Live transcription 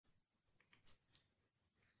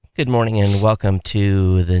Good morning and welcome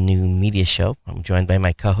to the new media show. I'm joined by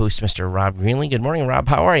my co-host, Mr. Rob Greenlee. Good morning, Rob.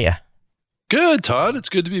 How are you? Good, Todd. It's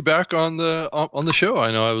good to be back on the show.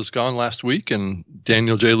 I know I was gone last week, and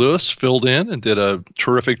Daniel J. Lewis filled in and did a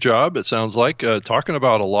terrific job. It sounds like talking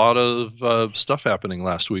about a lot of stuff happening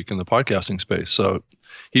last week in the podcasting space. So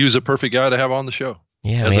he was a perfect guy to have on the show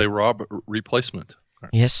as a Rob replacement.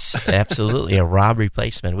 Yes, absolutely, a Rob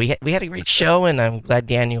replacement. We had a great show, and I'm glad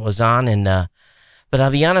Daniel was on. But I'll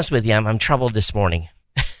be honest with you, I'm troubled this morning.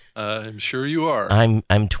 I'm sure you are.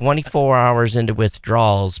 I'm 24 hours into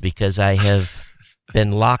withdrawals because I have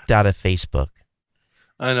been locked out of Facebook.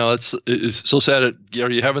 I know it's so sad. Are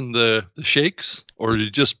you having the shakes, or are you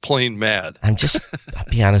just plain mad? I'll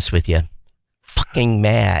be honest with you, fucking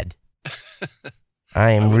mad.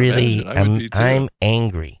 I am really, I'm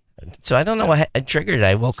angry. So I don't know what triggered it.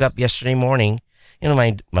 I woke up yesterday morning. You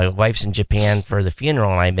know, my wife's in Japan for the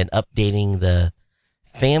funeral, and I've been updating the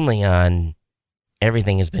family on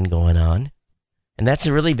everything has been going on. And that's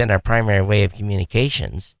really been our primary way of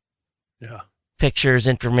communications. Yeah. Pictures,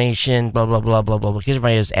 information, blah, blah, blah, blah, blah. Because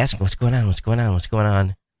everybody was asking, what's going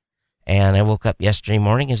on? And I woke up yesterday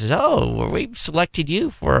morning and says, we've selected you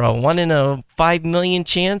for a 1 in a 5 million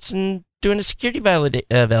chance in doing a security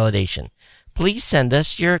validation. Please send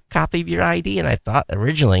us your copy of your ID. And I thought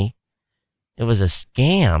originally it was a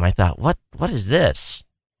scam. I thought, what is this?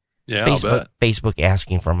 Yeah, Facebook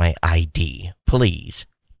asking for my ID, please.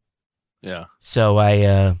 Yeah. So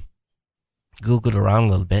I Googled around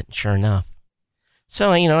a little bit, and sure enough.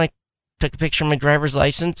 So, I took a picture of my driver's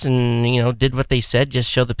license and, did what they said. Just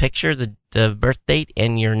show the picture, the birth date,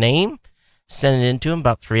 and your name. Sent it in to them.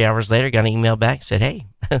 About 3 hours later, got an email back, said, hey,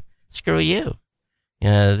 screw you.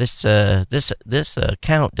 This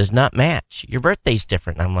account does not match. Your birthday's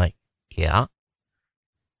different. And I'm like, yeah.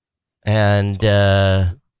 And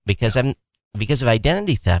because of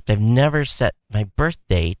identity theft, I've never set my birth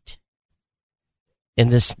date in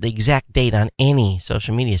the exact date on any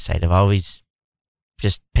social media site. I've always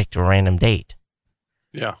just picked a random date.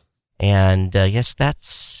 Yeah. And yes,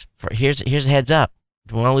 here's a heads up.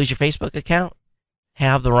 Do you want to lose your Facebook account?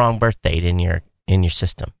 Have the wrong birth date in your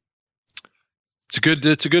system.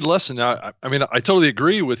 It's a good lesson. Now, I mean, I totally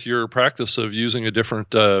agree with your practice of using a different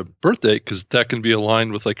birth date, because that can be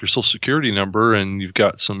aligned with like your social security number, and you've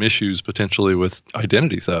got some issues potentially with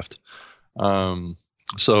identity theft.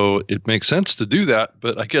 So it makes sense to do that.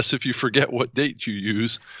 But I guess if you forget what date you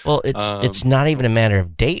use, well, it's not even a matter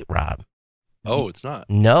of date, Rob. Oh, it's not.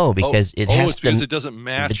 No, because it has to. Because it doesn't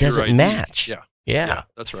match. It doesn't match. Yeah,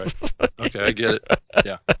 that's right. Okay, I get it.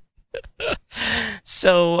 Yeah.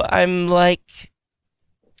 So I'm like,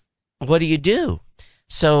 what do you do?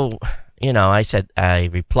 So, I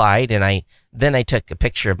replied, and I took a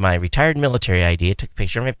picture of my retired military ID. I took a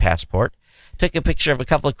picture of my passport, took a picture of a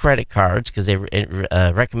couple of credit cards because they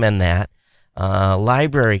recommend that,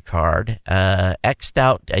 library card, X'd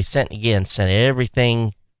out. I sent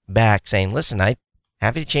everything back saying, listen, I'm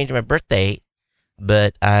happy to change my birth date,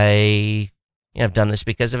 but I've done this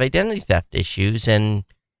because of identity theft issues, and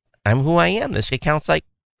I'm who I am. This account's like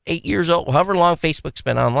 8 years old, however long Facebook's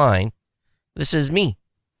been online. This is me.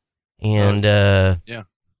 And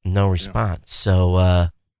no response. So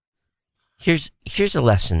here's a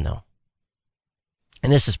lesson, though.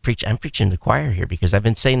 And this is I'm preaching to the choir here, because I've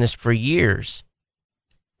been saying this for years.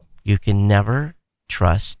 You can never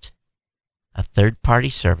trust a third-party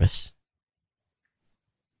service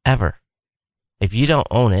ever. If you don't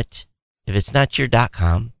own it, if it's not your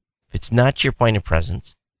 .com, if it's not your point of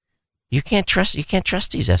presence, you can't trust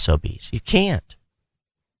these SOBs. You can't.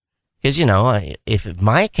 Because, if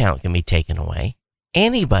my account can be taken away,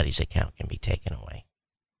 anybody's account can be taken away.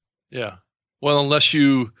 Yeah. Well, unless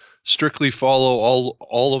you strictly follow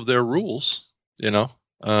all of their rules,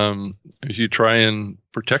 if you try and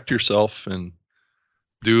protect yourself and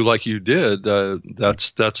do like you did,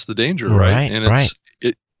 that's the danger, right? And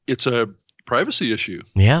it's a privacy issue.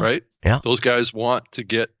 Yeah. Right. Yeah. Those guys want to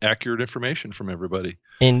get accurate information from everybody.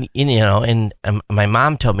 And my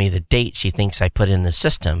mom told me the date she thinks I put in the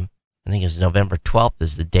system. I think it's November 12th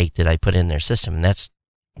is the date that I put in their system, and that's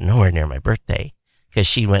nowhere near my birthday, because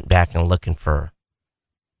she went back and looking for,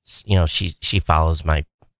 she follows my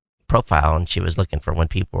profile, and she was looking for when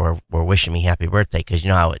people were wishing me happy birthday, because you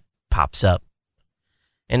know how it pops up.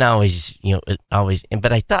 And I always,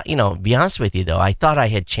 but I thought, be honest with you though, I thought I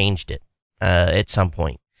had changed it at some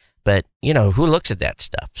point, but who looks at that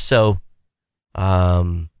stuff? So,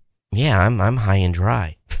 I'm high and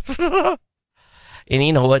dry.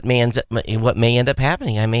 And what may end up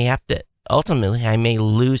happening, I may have to, ultimately, I may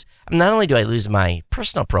lose, not only do I lose my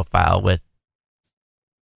personal profile with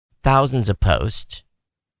thousands of posts,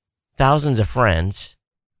 thousands of friends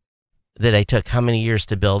that I took how many years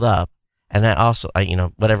to build up. And I also,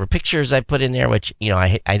 whatever pictures I put in there, which,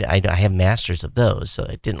 I have masters of those, so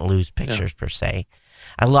I didn't lose pictures per se.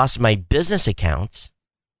 I lost my business accounts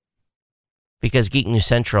because Geek News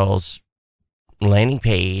Central's landing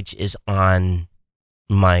page is on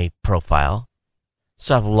my profile.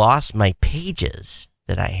 So I've lost my pages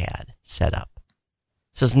that I had set up.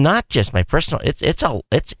 So it's not just my personal,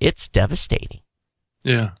 it's devastating.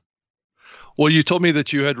 Yeah. Well, you told me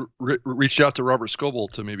that you had reached out to Robert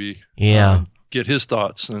Scoble to maybe get his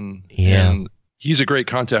thoughts, and he's a great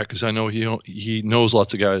contact because I know he knows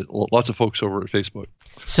lots of folks over at Facebook.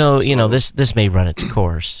 So this may run its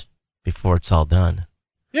course before it's all done.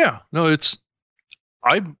 Yeah, no,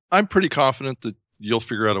 I'm pretty confident that you'll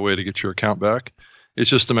figure out a way to get your account back. It's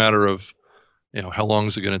just a matter of how long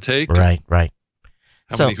is it going to take? Right.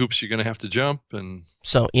 How many hoops you're going to have to jump, and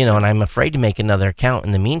so and I'm afraid to make another account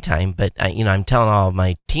in the meantime. But I'm telling all of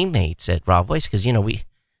my teammates at Raw Voice because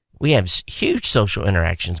we have huge social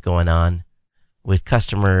interactions going on with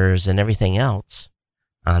customers and everything else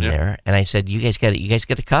on there. And I said, you guys got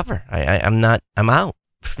to cover. I'm out.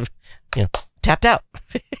 Tapped out.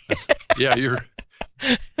 Yeah,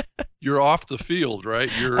 you're off the field, right?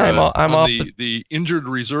 I'm off the injured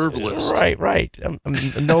reserve list. Right. I'm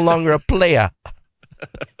no longer a player.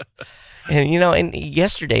 And and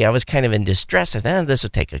yesterday I was kind of in distress. I thought this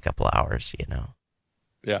would take a couple hours,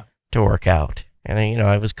 to work out. And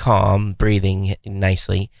I was calm, breathing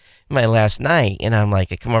nicely. My last night, and I'm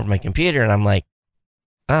like, I come over to my computer, and I'm like,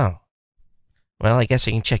 oh, well, I guess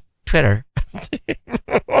I can check Twitter.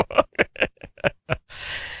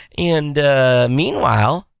 And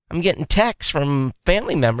meanwhile, I'm getting texts from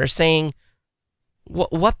family members saying,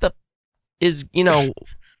 "What the is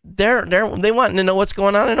they wanting to know what's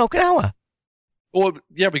going on in Okinawa." Well,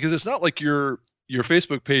 yeah, because it's not like your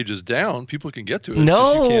Facebook page is down. People can get to it.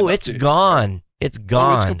 No, it's gone. It's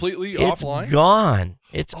gone. Oh, it's completely offline? It's gone.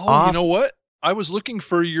 It's off. You know what? I was looking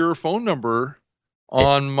for your phone number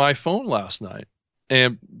on my phone last night,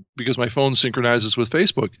 and because my phone synchronizes with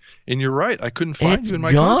Facebook, and you're right, I couldn't find you in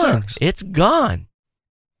my contacts. It's gone.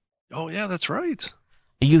 Oh yeah, that's right.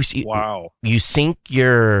 Wow. You sync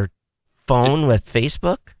your phone with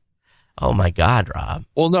Facebook? Oh my God, Rob.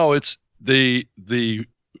 Well, no, it's the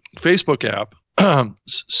Facebook app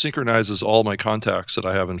synchronizes all my contacts that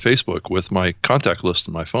I have in Facebook with my contact list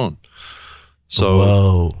in my phone. So,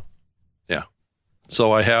 whoa. Yeah.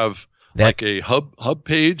 So I have like a hub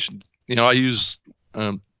page. I use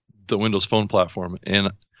the Windows Phone platform,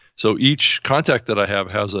 and so each contact that I have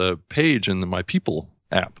has a page in my People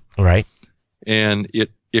app. Right. And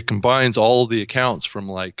it combines all of the accounts from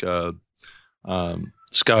like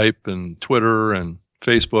Skype and Twitter and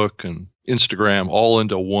Facebook and Instagram all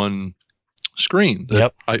into one screen.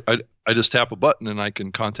 That I just tap a button and I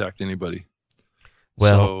can contact anybody.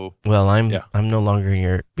 Well, I'm no longer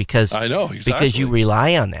your because I know exactly because you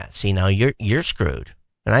rely on that. See, now you're screwed,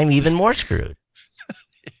 and I'm even more screwed.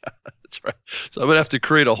 Yeah, that's right. So I'm gonna have to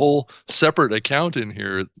create a whole separate account in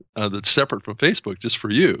here that's separate from Facebook just for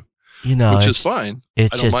you. Which is fine. I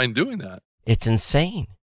don't mind doing that. It's insane.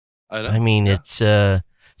 I know. I mean, it's so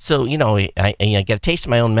I get a taste of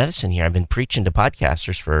my own medicine here. I've been preaching to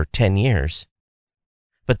podcasters for 10 years,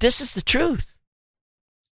 but this is the truth.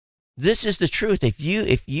 This is the truth.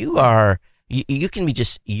 If you are, you can be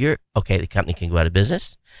the company can go out of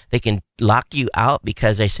business. They can lock you out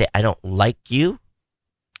because they say, I don't like you.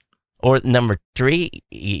 Or number 3,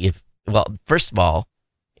 first of all,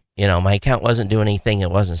 my account wasn't doing anything it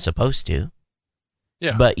wasn't supposed to.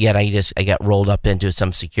 Yeah. But yet I got rolled up into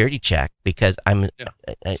some security check because what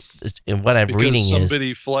I'm reading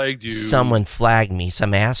somebody flagged you. Someone flagged me.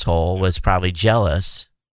 Some asshole was probably jealous.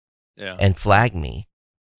 Yeah. And flagged me.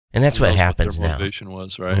 And that's what happens now. Motivation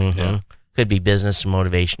was, right? Mm-hmm. Yeah. Could be business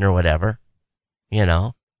motivation or whatever, And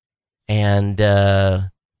and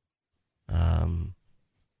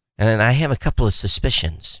then I have a couple of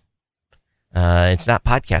suspicions. It's not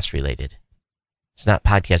podcast related. It's not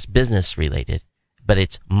podcast business related, but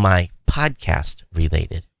it's my podcast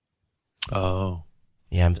related. Oh.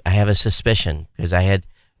 Yeah, I have a suspicion because I had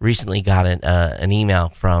recently got an email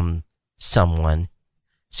from someone.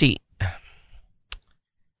 See,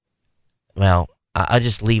 well, I'll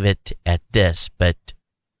just leave it at this, but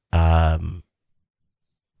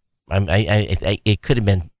it could have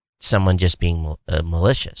been someone just being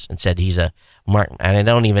malicious and said he's a mark, and I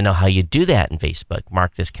don't even know how you do that in Facebook.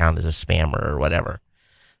 Mark this account as a spammer or whatever.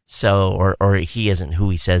 So, or he isn't who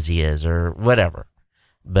he says he is or whatever.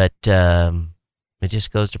 But it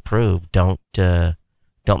just goes to prove don't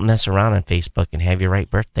don't mess around on Facebook and have your right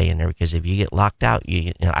birthday in there, because if you get locked out,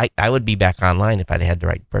 I would be back online if I'd had the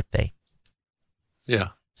right birthday. Yeah.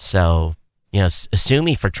 So, sue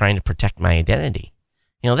me for trying to protect my identity.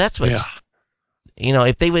 That's what's,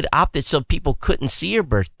 if they would opt it so people couldn't see your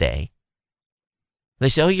birthday, they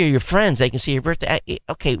say, oh, you're your friends, they can see your birthday.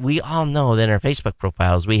 Okay, we all know that in our Facebook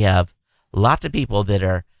profiles, we have lots of people that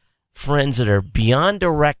are friends that are beyond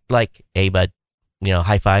direct, like, hey, bud,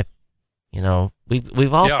 high five.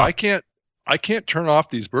 We've all. Yeah, I can't turn off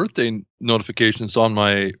these birthday notifications on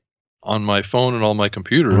my phone and all my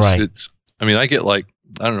computers. Right. I get like,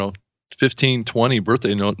 I don't know, 15, 20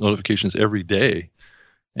 birthday notifications every day.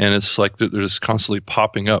 And it's like they're just constantly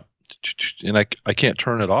popping up, and I can't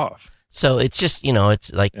turn it off. So it's just,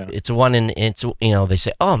 it's like, it's one, and it's, they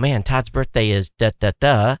say, oh man, Todd's birthday is da da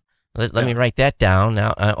da. Let me write that down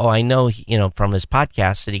now. I know, from his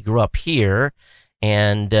podcast that he grew up here,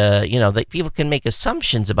 and that people can make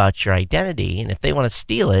assumptions about your identity, and if they want to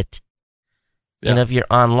steal it, if you're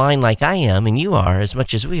online like I am and you are, as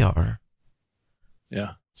much as we are.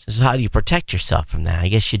 Yeah. So how do you protect yourself from that? I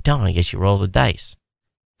guess you don't. I guess you roll the dice.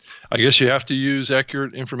 I guess you have to use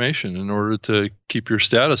accurate information in order to keep your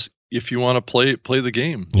status if you want to play the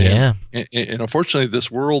game. Yeah. And unfortunately, this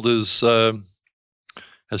world has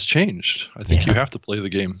changed. I think you have to play the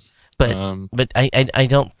game. But I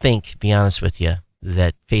don't think, to be honest with you,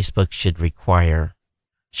 that Facebook should require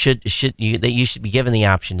that you should be given the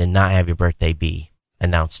option to not have your birthday be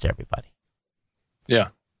announced to everybody. Yeah.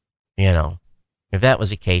 If that was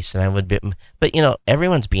the case, then I would be. But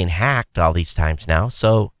everyone's being hacked all these times now,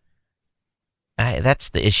 so that's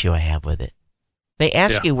the issue I have with it. They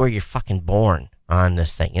ask you where you're fucking born on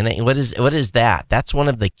this thing, and what is that? That's one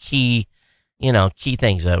of the key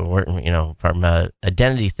things that from a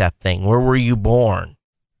identity theft thing. Where were you born?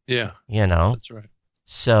 Yeah. That's right.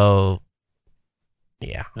 So,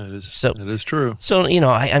 yeah. That is true. So,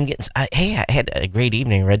 I'm getting. I had a great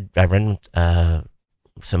evening. I read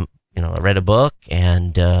some. I read a book,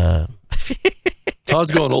 and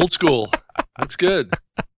Todd's going old school. That's good.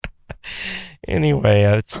 Anyway,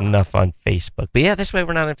 it's enough on Facebook. But yeah, that's why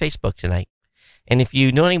we're not on Facebook tonight. And if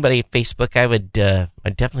you know anybody at Facebook, I'd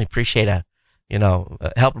definitely appreciate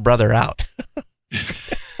help a brother out.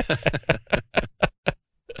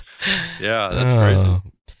 Yeah, that's crazy.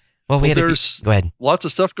 Well, there's go ahead. Lots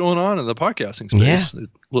of stuff going on in the podcasting space. Yeah.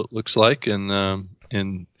 It looks like,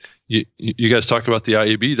 and you guys talk about the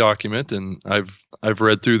IAB document, and I've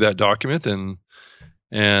read through that document, and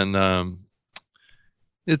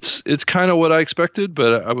it's kind of what I expected,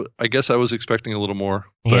 but I guess I was expecting a little more.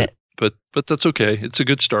 But that's okay. It's a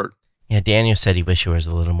good start. Yeah, Daniel said he wished there was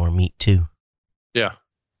a little more meat too. Yeah.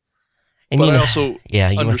 And but I also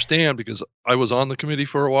understand, because I was on the committee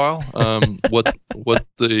for a while, what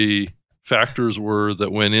the factors were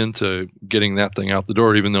that went into getting that thing out the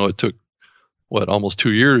door, even though it took almost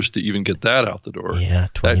 2 years to even get that out the door. Yeah,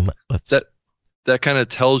 20 months. That kind of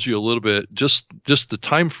tells you a little bit, just the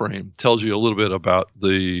time frame tells you a little bit about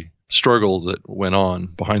the struggle that went on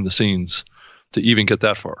behind the scenes to even get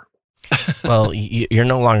that far. Well, you're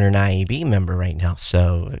no longer an IAB member right now,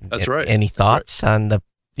 so that's right. Any thoughts on the,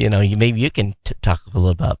 maybe you can talk a little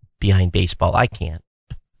about behind baseball. I can't.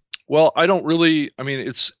 Well, I don't really.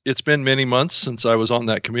 It's been many months since I was on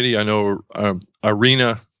that committee. I know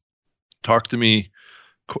Irina talked to me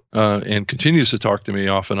and continues to talk to me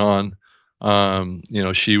off and on.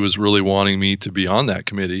 She was really wanting me to be on that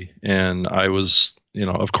committee, and I was,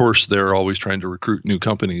 of course, they're always trying to recruit new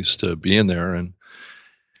companies to be in there, and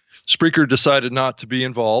Spreaker decided not to be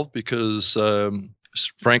involved because,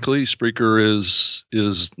 frankly, Spreaker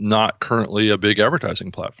is not currently a big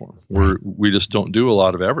advertising platform. We just don't do a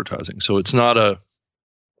lot of advertising, so it's not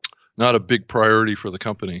a big priority for the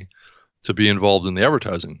company to be involved in the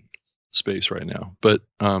advertising space right now. But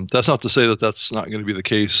that's not to say that that's not going to be the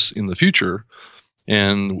case in the future.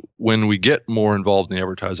 And when we get more involved in the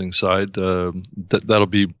advertising side, that'll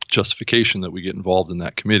be justification that we get involved in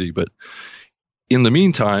that committee. But in the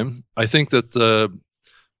meantime, I think that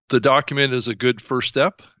the document is a good first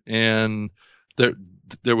step, and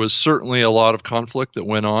there was certainly a lot of conflict that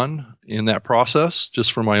went on in that process,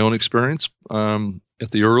 just from my own experience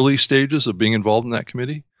at the early stages of being involved in that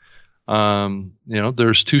committee.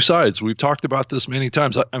 There's two sides. We've talked about this many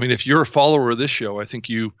times. I mean, if you're a follower of this show, I think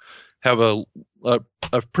you have a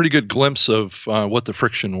pretty good glimpse of what the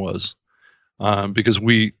friction was, because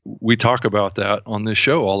we talk about that on this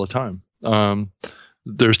show all the time.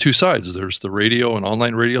 There's two sides. There's the radio and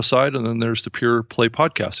online radio side, and then there's the pure play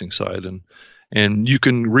podcasting side. And you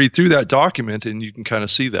can read through that document, and you can kind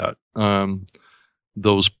of see that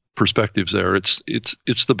those perspectives there. It's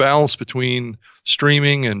the balance between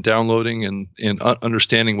streaming and downloading and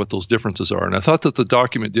understanding what those differences are. And I thought that the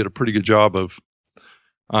document did a pretty good job of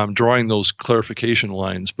drawing those clarification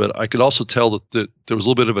lines. But I could also tell that there was a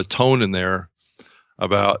little bit of a tone in there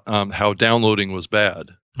about how downloading was bad,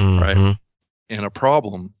 right, and a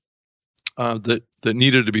problem that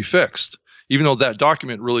needed to be fixed. Even though that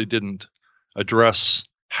document really didn't address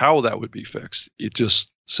how that would be fixed, it just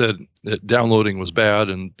said that downloading was bad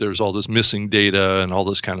and there's all this missing data and all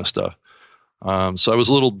this kind of stuff. So I was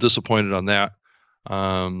a little disappointed on that.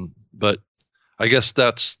 But I guess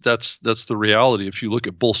that's the reality. If you look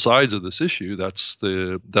at both sides of this issue, that's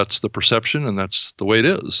the perception and that's the way it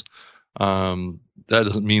is. That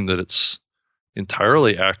doesn't mean that it's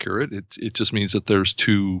entirely accurate. It just means that there's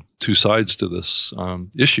two sides to this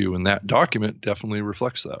issue, and that document definitely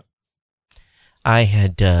reflects that. I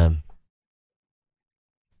had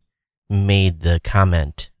made the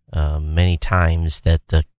comment many times that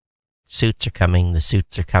the suits are coming,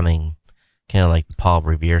 kind of like the Paul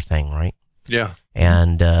Revere thing, right? Yeah.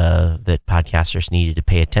 And that podcasters needed to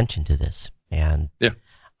pay attention to this. And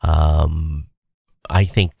I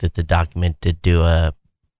think that the document did do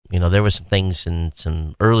there were some things in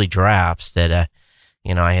some early drafts that,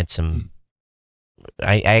 I had some,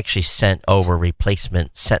 I actually sent over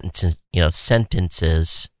replacement sentences,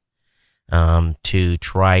 to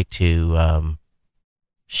try to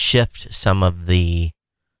shift some of the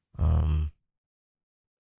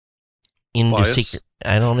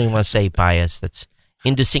I don't even want to say bias. That's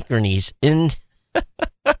idiosyncrasies. I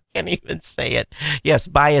can't even say it. Yes,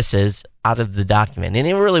 biases out of the document, and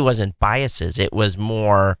it really wasn't biases. It was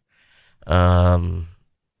more, and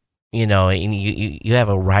you have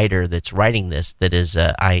a writer that's writing this that is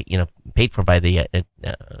paid for by the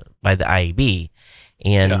IAB.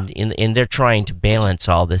 And they're trying to balance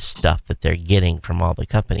all this stuff that they're getting from all the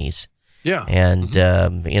companies. Yeah. And,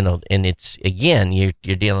 and it's, again, you're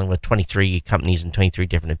dealing with 23 companies and 23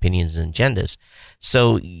 different opinions and agendas.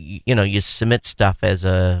 So, you submit stuff as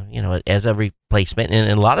a replacement.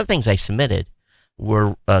 And a lot of things I submitted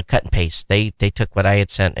were cut and paste. They took what I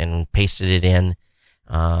had sent and pasted it in.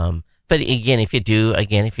 But again, if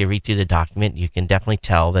you read through the document, you can definitely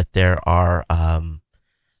tell that there are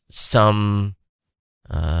some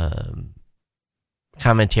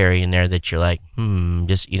commentary in there that you're like, I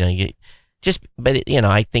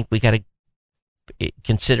think we got to,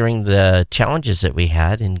 considering the challenges that we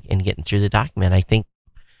had in getting through the document, I think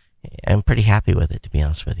I'm pretty happy with it, to be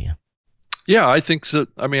honest with you. Yeah, I think so.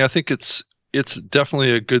 I mean, I think it's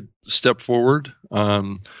definitely a good step forward.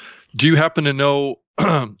 Do you happen to know,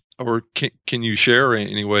 or can you share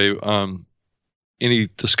anyway, any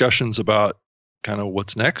discussions about kind of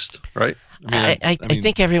what's next, right? I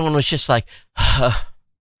think everyone was just like,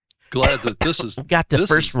 glad that this is got the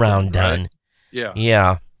first round done. Right?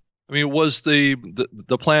 Yeah. I mean, was the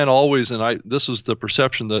plan always, and this was the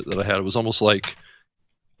perception that I had. It was almost like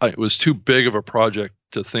it was too big of a project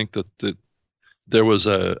to think that there was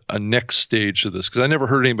a next stage to this, because I never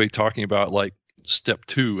heard anybody talking about like step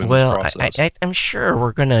 2 in the process. I'm sure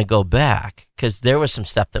we're going to go back, because there was some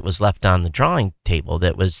stuff that was left on the drawing table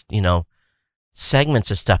that was, segments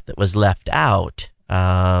of stuff that was left out,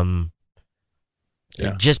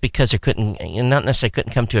 just because not necessarily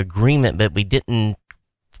couldn't come to agreement, but we didn't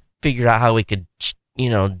figure out how we could,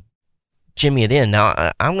 jimmy it in.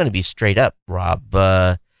 Now, I'm going to be straight up, Rob.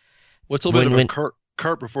 What's a little bit of a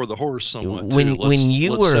cart before the horse somewhat, when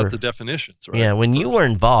you let's set the definitions, right? Yeah, when you were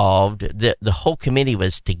involved, the whole committee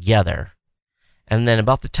was together. And then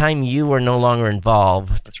about the time you were no longer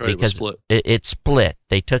involved, that's right, because it split.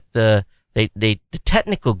 They took the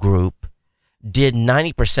technical group did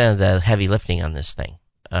 90% of the heavy lifting on this thing.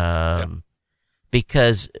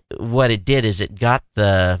 Because what it did is it got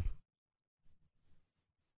the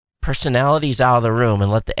personalities out of the room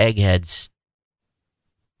and let the eggheads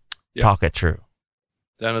talk it through.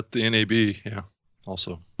 Down at the NAB,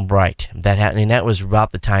 also. Right. That happened, and that was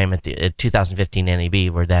about the time at the 2015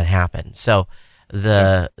 NAB where that happened. So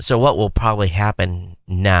so what will probably happen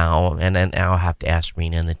now, and then I'll have to ask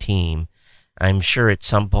Rena and the team, I'm sure at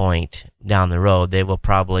some point down the road they will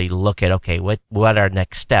probably look at, okay, what are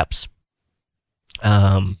next steps?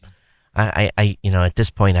 I at this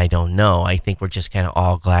point I don't know. I think we're just kind of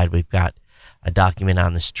all glad we've got a document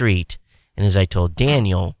on the street. And as I told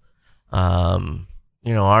Daniel, our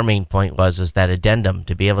main point was that addendum,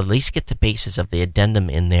 to be able to at least get the basis of the addendum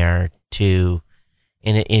in there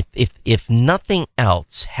and if nothing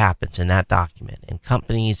else happens in that document and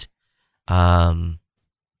companies pay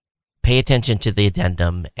attention to the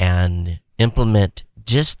addendum and implement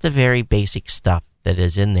just the very basic stuff that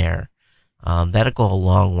is in there, That'll go a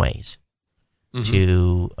long ways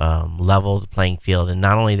to level the playing field. And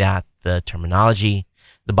not only that, the terminology,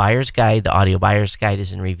 the buyer's guide, the audio buyer's guide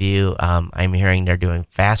is in review. I'm hearing they're doing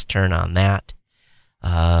fast turn on that.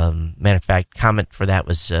 Matter of fact, comment for that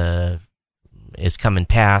is coming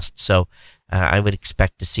past. So I would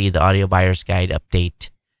expect to see the audio buyer's guide update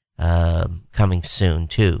coming soon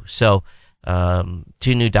too. So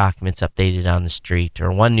 2 new documents updated on the street,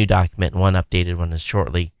 or 1 new document and 1 updated one is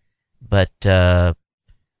shortly. But I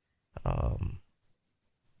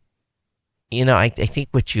think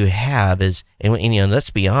what you have is, and let's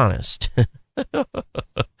be honest,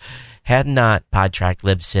 had not PodTrack,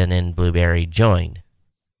 Libsyn, and Blueberry joined,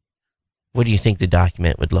 what do you think the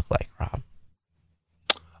document would look like, Rob?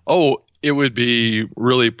 Oh, it would be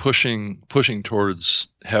really pushing towards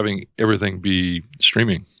having everything be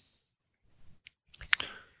streaming.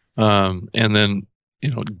 And then,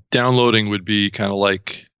 downloading would be kind of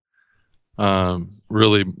like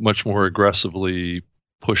really much more aggressively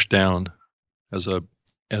pushed down as a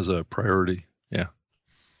priority. Yeah.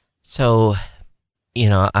 So,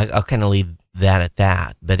 I'll kind of leave that at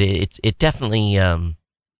that, but it definitely, it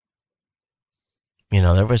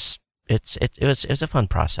was a fun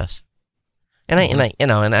process, and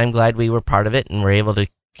I'm glad we were part of it and were able to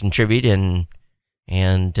contribute and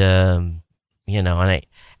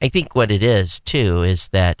I think what it is too is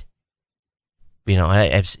that,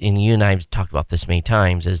 and you and I have talked about this many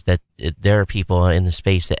times, is that there are people in the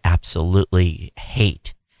space that absolutely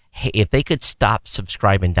hate. If they could stop,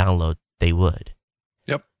 subscribe, and download, they would.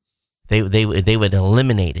 Yep. They would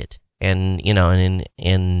eliminate it, and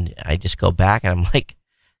and I just go back and I'm like,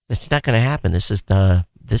 it's not going to happen. This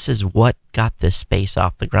is what got this space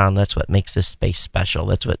off the ground. That's what makes this space special.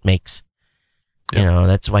 That's what makes.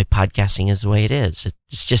 That's why podcasting is the way it is.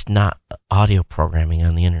 It's just not audio programming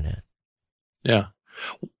on the internet. Yeah.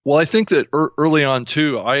 Well, I think that early on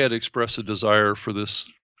too, I had expressed a desire for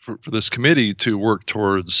this committee to work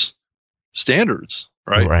towards standards,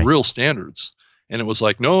 right? Real standards. And it was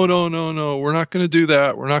like, no, we're not going to do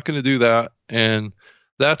that. We're not going to do that. And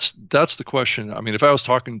that's the question. I mean, if I was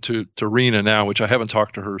talking to Rena now, which I haven't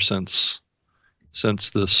talked to her since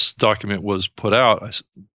this document was put out,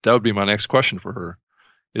 that would be my next question for her.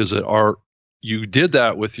 Is that you did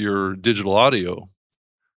that with your digital audio?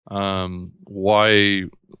 Why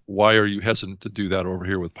are you hesitant to do that over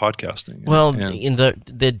here with podcasting? Well,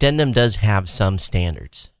 the addendum does have some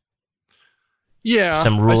standards. Yeah,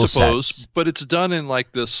 some rules, I suppose, sets. But it's done in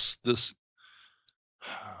like this.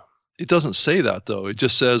 It doesn't say that though. It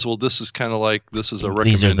just says, well, this is kind of like this is a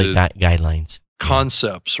recommended. These are the guidelines.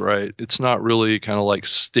 Concepts, right? It's not really kind of like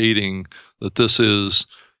stating that this is,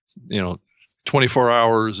 24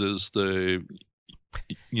 hours is the,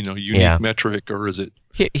 unique metric, or is it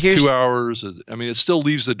 2 hours? It still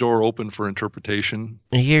leaves the door open for interpretation.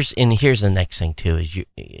 And here's the next thing too, is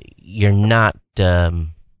you're not,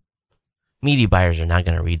 media buyers are not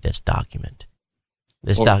going to read this document.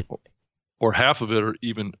 Or half of it, or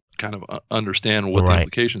even kind of understand what the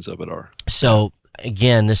implications of it are. So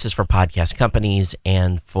again, this is for podcast companies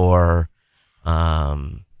and for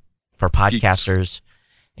podcasters,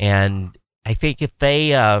 and I think if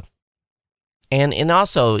they and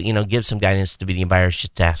also give some guidance to media buyers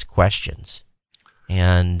just to ask questions,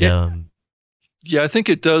 and I think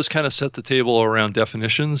it does kind of set the table around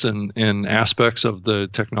definitions and aspects of the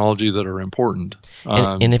technology that are important.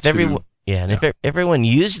 And if everyone if everyone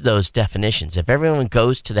uses those definitions, if everyone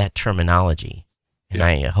goes to that terminology, and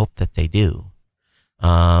I hope that they do,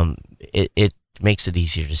 it makes it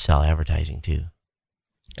easier to sell advertising too.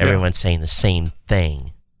 Everyone's saying the same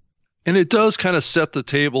thing. And it does kind of set the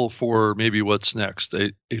table for maybe what's next,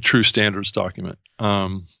 a true standards document. I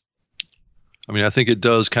think it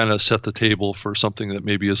does kind of set the table for something that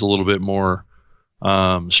maybe is a little bit more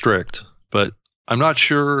strict. But I'm not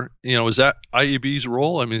sure, is that IAB's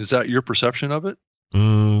role? Is that your perception of it?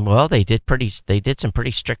 Well, they did some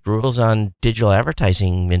pretty strict rules on digital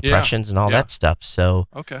advertising impressions and all that stuff. So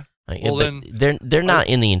okay, well, then they're not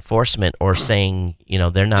in the enforcement or saying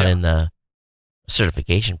they're not in the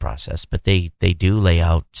certification process, but they do lay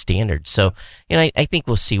out standards. So I think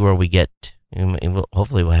we'll see where we get.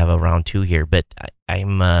 Hopefully we'll have a round 2 here. But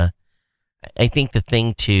I think the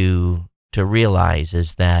thing to realize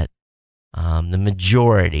is that the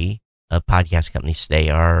majority of podcast companies today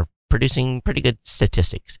are producing pretty good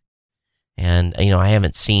statistics. And, I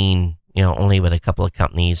haven't seen, only with a couple of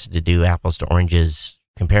companies to do apples to oranges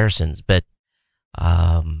comparisons. But,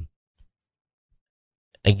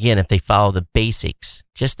 again, if they follow the basics,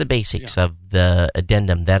 just the basics of the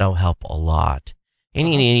addendum, that'll help a lot.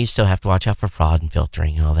 And you still have to watch out for fraud and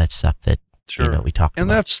filtering and all that stuff that Sure. we talked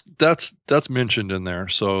And about. that's mentioned in there,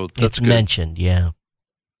 so that's It's good. mentioned, yeah.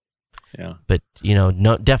 Yeah. But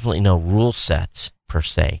definitely no rule sets per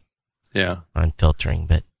se Yeah. on filtering.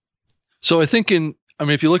 But So I think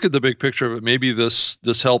if you look at the big picture of it, maybe this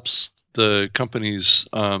helps the companies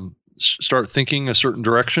start thinking a certain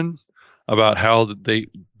direction about how they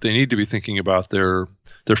need to be thinking about their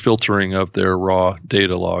filtering of their raw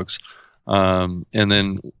data logs, and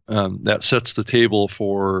then that sets the table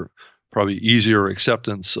for probably easier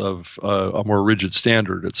acceptance of a more rigid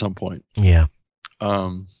standard at some point. yeah,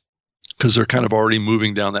 because they're kind of already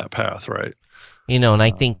moving down that path, right? and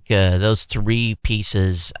I think those three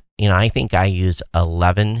pieces. I think I use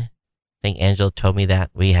 11. I think Angela told me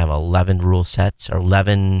that we have 11 rule sets, or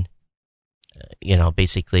 11.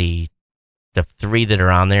 Basically, the three that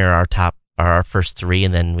are on there are our first three,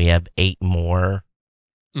 and then we have 8 more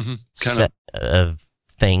set of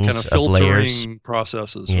things, kind of of filtering layers,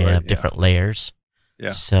 processes, yeah, right? of different layers.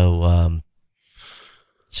 Yeah. So,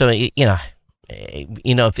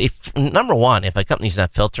 if number one, if a company's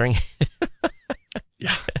not filtering,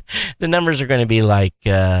 yeah, the numbers are going to be like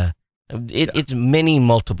it's many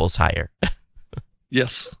multiples higher.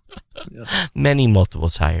 Yes. Many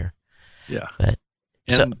multiples higher. Yeah. But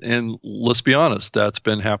and let's be honest, that's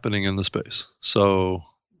been happening in the space. So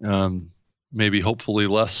maybe hopefully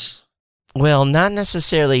less. Well, not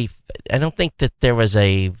necessarily. I don't think that there was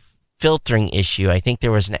a filtering issue. I think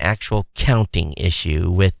there was an actual counting issue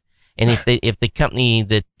with, and if the company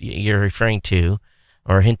that you're referring to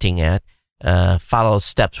or hinting at follows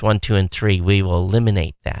steps 1, 2, and 3, we will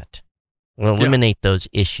eliminate that. We'll eliminate those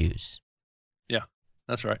issues. Yeah,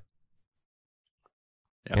 that's right.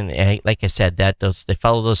 Yeah. And like I said, they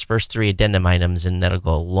follow those first 3 addendum items, and that'll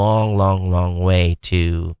go a long, long, long way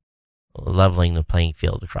to leveling the playing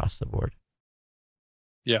field across the board.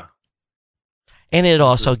 Yeah. And it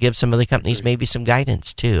also gives some other companies maybe some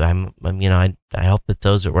guidance too. I hope that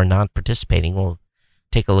those that were not participating will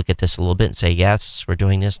take a look at this a little bit and say, yes, we're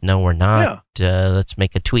doing this. No, we're not. Let's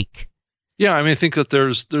make a tweak. Yeah, I think that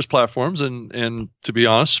there's platforms, and to be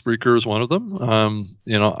honest, Spreaker is one of them.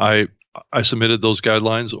 I submitted those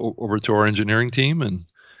guidelines over to our engineering team, and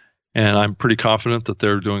I'm pretty confident that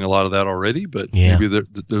they're doing a lot of that already. But maybe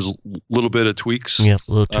there's a little bit of tweaks. Yeah,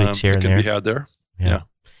 little tweaks here and there. That can be had there. Yeah.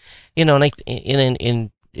 And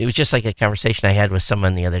it was just like a conversation I had with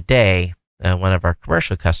someone the other day. One of our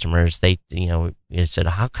commercial customers, they said,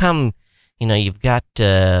 how come you've got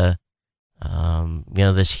this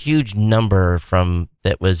huge number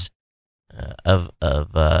that was of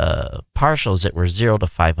partials that were 0 to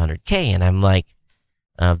 500K, and I'm like,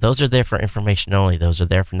 those are there for information only. Those are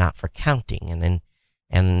there not for counting.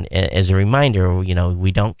 And as a reminder,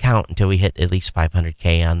 we don't count until we hit at least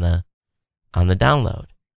 500K on the download.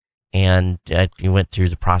 And we went through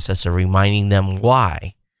the process of reminding them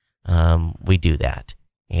why we do that.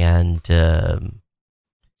 And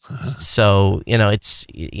so it's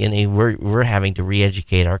we're having to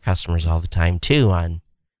re-educate our customers all the time too on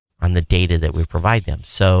the data that we provide them.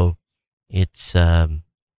 So it's to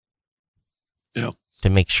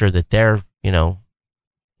make sure that they're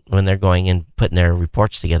when they're going and putting their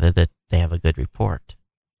reports together, that they have a good report.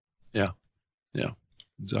 Yeah,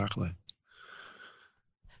 exactly.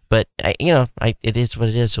 But it is what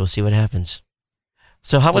it is. So we'll see what happens.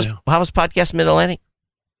 So how was Podcast Mid-Atlantic?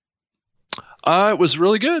 It was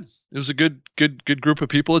really good. It was a good group of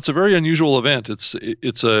people. It's a very unusual event. It's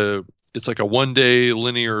like a 1-day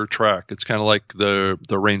linear track. It's kind of like the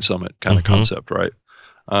Rain Summit kind of concept, right?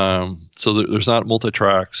 So there's not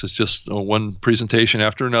multi-tracks. It's just one presentation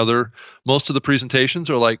after another. Most of the presentations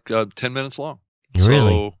are like 10 minutes long.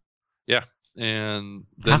 Really? So, yeah. And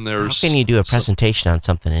then how can you do a presentation on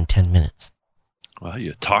something in 10 minutes? Well,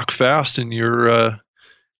 you talk fast and you're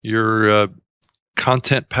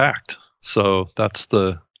content packed. So that's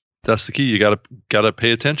the key. You gotta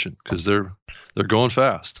pay attention because they're going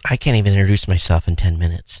fast. I can't even introduce myself in 10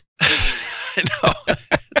 minutes. I know.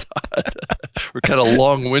 We're kind of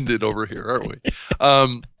long-winded over here, aren't we?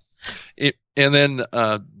 And then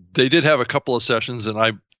they did have a couple of sessions, and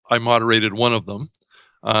I moderated one of them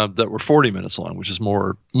that were 40 minutes long, which is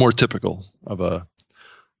more typical of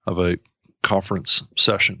a conference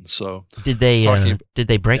session. So did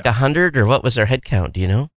they break 100, or what was their head count? Do you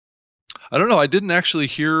know? I don't know. I didn't actually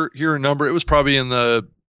hear a number. It was probably in the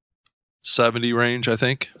 70 range, I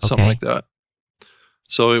think, something like that.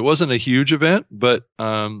 So it wasn't a huge event, but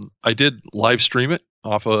I did live stream it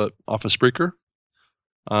off a Spreaker.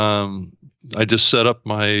 I just set up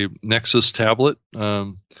my Nexus tablet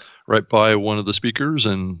right by one of the speakers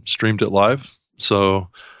and streamed it live. So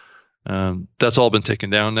that's all been taken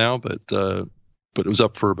down now, but but it was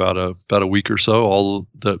up for about a week or so,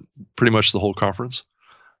 pretty much the whole conference.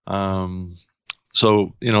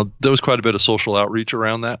 So there was quite a bit of social outreach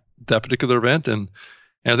around that particular event, and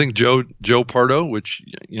I think Joe Pardo, which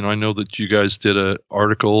I know that you guys did an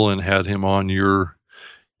article and had him on your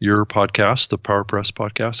podcast, the Power Press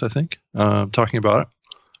podcast, I think, talking about it.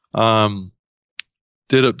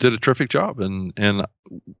 Did a terrific job, and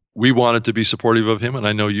we wanted to be supportive of him, and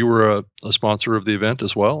I know you were a sponsor of the event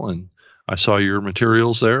as well, and I saw your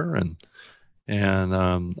materials there, and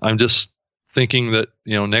I'm just thinking that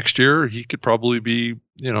next year he could probably be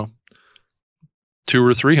 200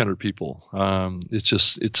 or 300 people.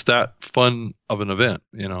 It's that fun of an event.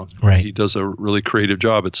 Right. He does a really creative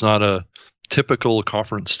job. It's not a typical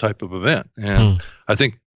conference type of event, and I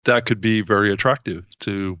think that could be very attractive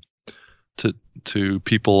to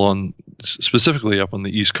people specifically up on the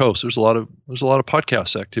East Coast. There's a lot of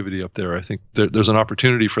podcast activity up there. I think there's an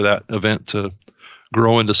opportunity for that event to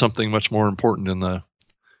grow into something much more important in the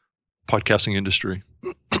podcasting industry.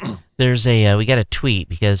 There's we got a tweet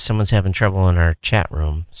because someone's having trouble in our chat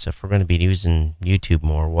room. So if we're going to be using YouTube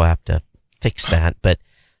more, we'll have to fix that. But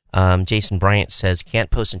Jason Bryant says, can't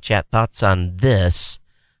post in chat thoughts on this.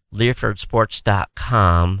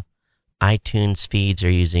 LearfieldSports.com iTunes feeds are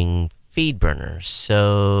using FeedBurner.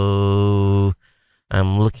 So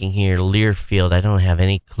I'm looking here, Learfield. I don't have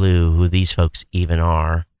any clue who these folks even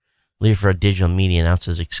are. Learfield Digital Media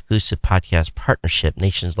announces exclusive podcast partnership.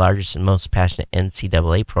 Nation's largest and most passionate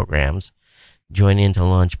NCAA programs join in to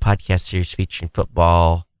launch podcast series featuring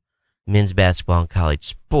football, men's basketball, and college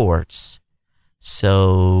sports.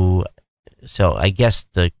 So I guess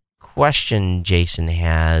the question Jason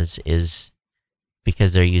has is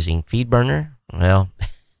because they're using FeedBurner. Well,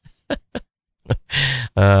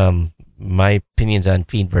 my opinions on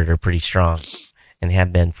FeedBurner are pretty strong and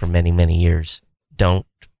have been for many, many years. Don't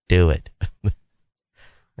do it.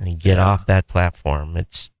 And get off that platform.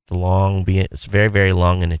 It's very, very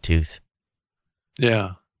long in the tooth.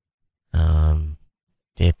 Yeah.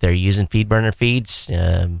 If they're using FeedBurner feeds,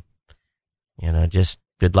 just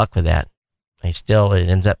good luck with that. It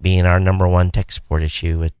ends up being our number one tech support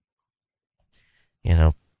issue.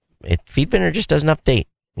 FeedBurner just doesn't update.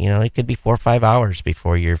 It could be 4 or 5 hours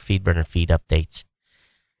before your FeedBurner feed updates.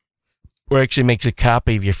 Or actually makes a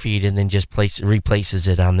copy of your feed and then just replaces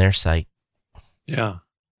it on their site. Yeah.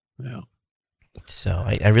 So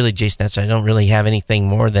I really, Jason, I don't really have anything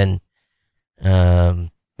more than,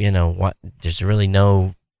 what? There's really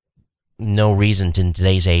no reason in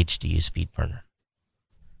today's age to use FeedBurner.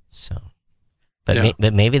 So, but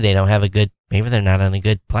maybe they don't have maybe they're not on a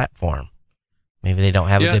good platform. Maybe they don't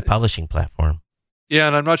have a good publishing platform. Yeah,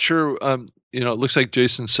 and I'm not sure. It looks like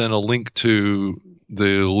Jason sent a link to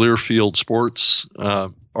the Learfield Sports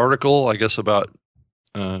article, I guess, about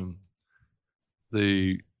the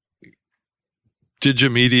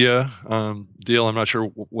Digimedia deal. I'm not sure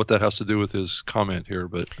what that has to do with his comment here,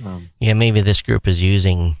 but maybe this group is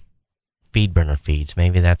using FeedBurner feeds.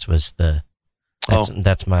 Maybe that's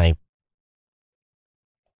my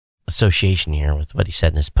association here with what he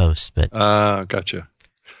said in his post. But gotcha.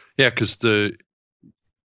 Yeah, because the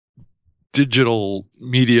digital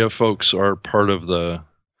media folks are part of the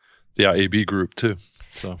IAB group too.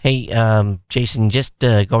 So hey, Jason, just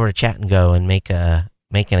go over to Chat and Go and make an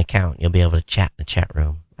account. You'll be able to chat in the chat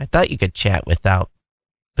room. I thought you could chat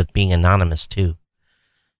but being anonymous too.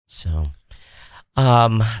 So,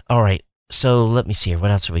 all right. So let me see here.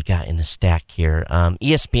 What else have we got in the stack here?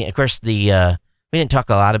 ESPN, of course. We didn't talk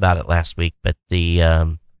a lot about it last week, but the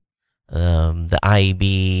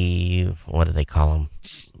IAB, what do they call them?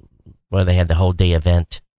 Where they had the whole day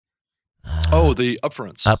event. The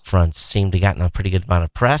upfronts. Upfronts seemed to have gotten a pretty good amount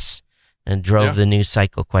of press and drove the news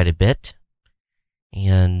cycle quite a bit.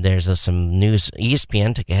 And there's some news.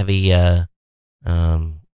 ESPN took a heavy,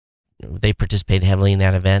 they participated heavily in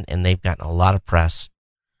that event, and they've gotten a lot of press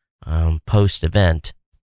post-event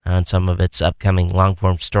on some of its upcoming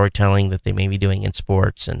long-form storytelling that they may be doing in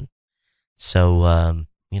sports. And so,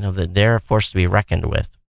 they're a force to be reckoned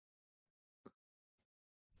with.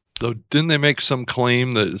 So didn't they make some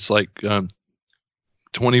claim that it's like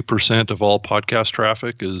 20% of all podcast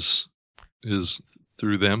traffic is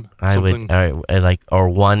through them? Or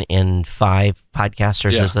 1 in 5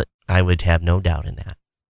 podcasters is that I would have no doubt in that.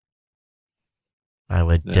 I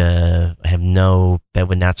would that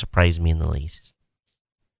would not surprise me in the least.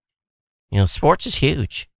 Sports is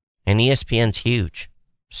huge, and ESPN's huge.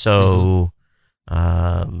 So,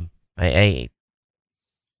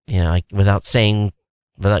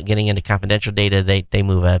 without getting into confidential data, they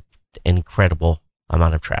move an incredible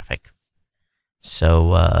amount of traffic.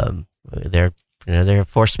 So they're a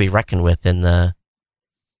force to be reckoned with in the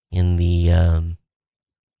in the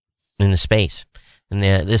space. And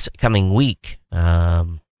this coming week,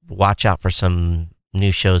 watch out for some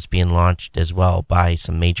new shows being launched as well by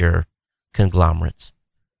some major conglomerates.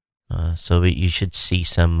 So you should see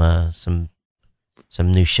some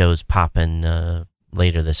new shows popping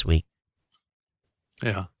later this week.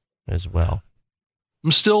 Yeah, as well.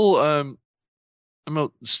 I'm still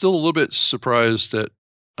still a little bit surprised that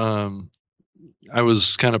I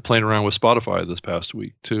was kind of playing around with Spotify this past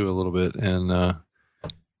week too a little bit, and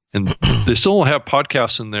they still don't have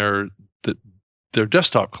podcasts in their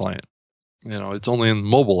desktop client. It's only in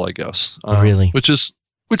mobile, I guess. Really? Which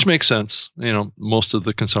makes sense. Most of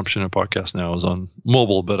the consumption of podcasts now is on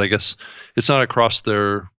mobile, but I guess it's not across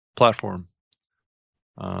their platform,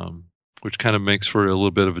 which kind of makes for a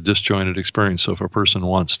little bit of a disjointed experience. So if a person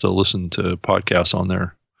wants to listen to podcasts on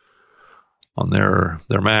their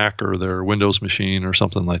Mac or their Windows machine or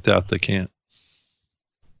something like that, they can't.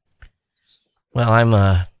 Well, I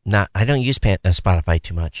don't use Spotify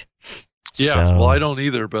too much. Yeah, so. Well, I don't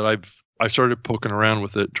either, but I started poking around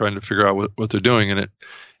with it, trying to figure out what they're doing, and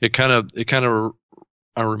it kind of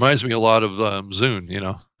reminds me a lot of Zune,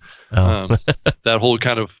 that whole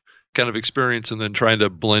kind of experience, and then trying to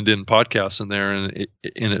blend in podcasts in there, and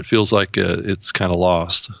it feels like it's kind of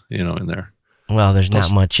lost, in there. Well, there's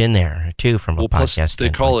not much in there too from a podcast. Plus they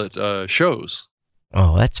call it shows.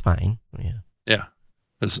 Oh, that's fine. Yeah. Yeah,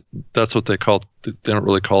 that's what they call it. They don't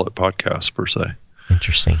really call it podcasts per se.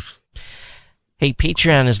 Interesting. Hey,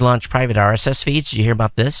 Patreon has launched private RSS feeds. Did you hear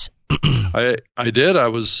about this? I did. I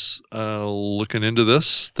was looking into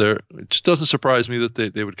this. It just doesn't surprise me that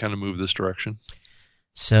they would kind of move this direction.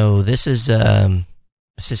 So this is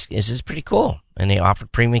pretty cool, and they offer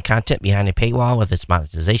premium content behind a paywall with its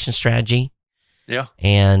monetization strategy. Yeah,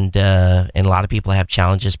 and a lot of people have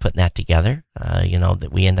challenges putting that together. That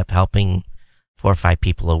we end up helping 4 or 5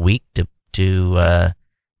 people a week to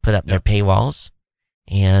put up their paywalls.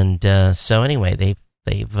 And so anyway, they've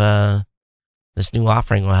this new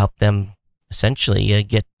offering will help them essentially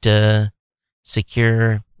get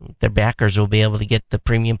secure. Their backers will be able to get the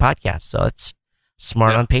premium podcast. So it's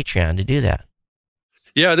smart on Patreon to do that.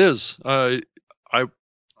 Yeah, it is. I've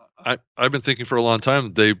been thinking for a long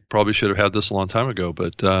time they probably should have had this a long time ago,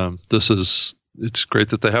 but it's great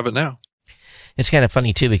that they have it now. It's kind of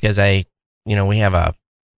funny too, because we have a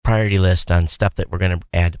priority list on stuff that we're going to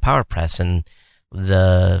add to PowerPress, and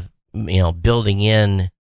building in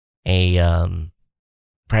a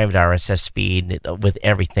private RSS feed with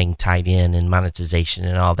everything tied in and monetization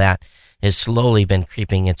and all that has slowly been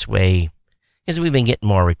creeping its way, because we've been getting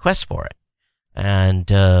more requests for it.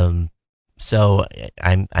 And so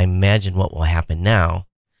I imagine what will happen now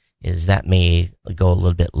is that may go a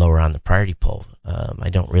little bit lower on the priority poll. I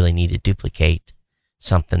don't really need to duplicate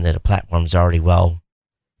something that a platform's already well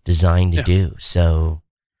designed to do. So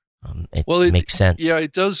it makes sense. Yeah,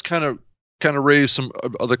 it does kind of raise some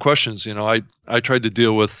other questions. I tried to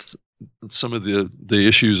deal with some of the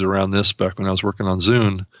issues around this back when I was working on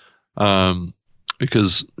Zune,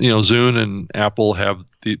 because Zune and Apple have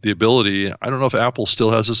the ability. I don't know if Apple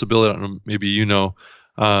still has this ability. I don't know, maybe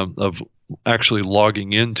of actually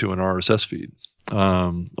logging into an RSS feed,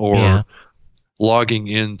 or logging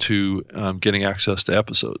into getting access to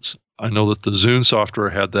episodes. I know that the Zune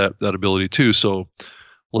software had that ability too. So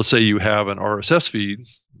let's say you have an RSS feed,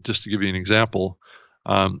 just to give you an example.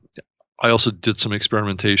 I also did some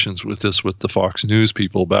experimentations with this with the Fox News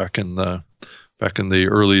people back in the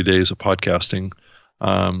early days of podcasting,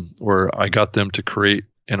 where I got them to create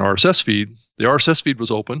an RSS feed. The RSS feed was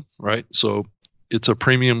open, right? So it's a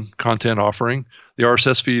premium content offering. The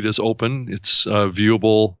RSS feed is open. It's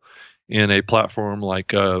viewable in a platform like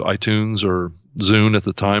iTunes or Zune at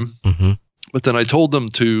the time. Mm-hmm. But then I told them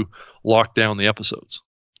to lock down the episodes.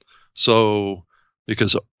 So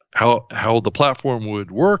because how the platform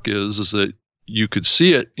would work is that you could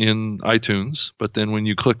see it in iTunes, but then when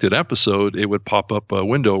you clicked an episode, it would pop up a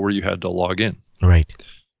window where you had to log in. Right.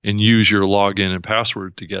 And use your login and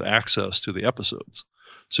password to get access to the episodes.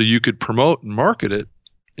 So you could promote and market it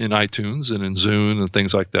in iTunes and in Zune and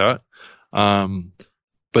things like that.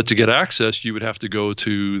 But to get access, you would have to go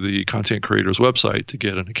to the content creator's website to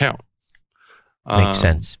get an account. Makes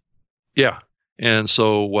sense. Yeah. And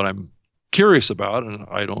so what I'm curious about, and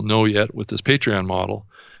I don't know yet with this Patreon model,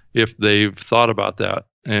 if they've thought about that.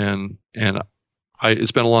 And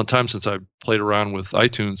it's been a long time since I've played around with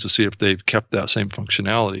iTunes to see if they've kept that same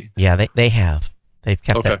functionality. Yeah, they have. They've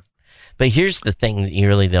kept it. But here's the thing,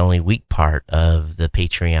 really the only weak part of the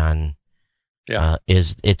Patreon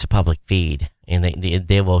is it's a public feed. And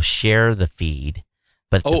they will share the feed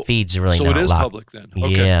but the feed's really so not it is locked. public then. Okay.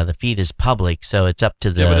 Yeah, the feed is public, so it's up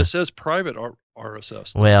to the. Yeah, but it says private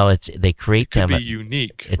RSS. Then. Well, they create it could them. Be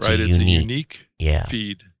unique, it's right? A it's unique, a unique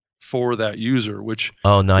feed for that user. Which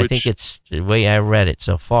I think it's the way I read it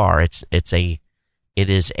so far. It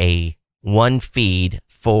is a one feed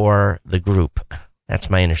for the group. That's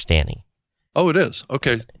my understanding. Oh, it is.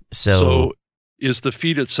 Okay. So is the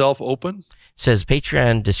feed itself open? Says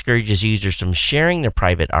Patreon discourages users from sharing their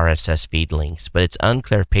private RSS feed links, but it's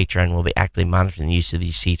unclear if Patreon will be actively monitoring the use of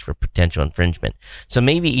these feeds for potential infringement. So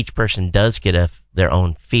maybe each person does get their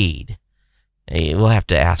own feed. We'll have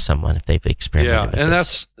to ask someone if they've experimented with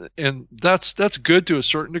this. that's good to a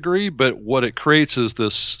certain degree, but what it creates is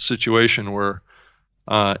this situation where,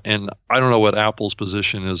 and I don't know what Apple's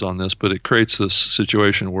position is on this, but it creates this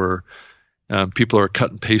situation where people are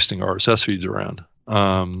cut and pasting RSS feeds around.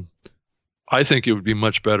 I think it would be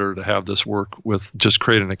much better to have this work with just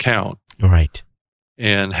create an account. Right.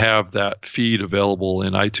 And have that feed available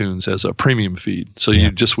in iTunes as a premium feed. So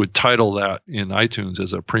you just would title that in iTunes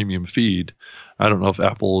as a premium feed. I don't know if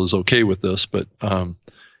Apple is okay with this, but and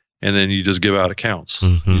then you just give out accounts.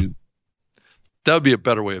 Mm-hmm. That would be a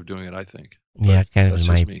better way of doing it, I think. Yeah, kind of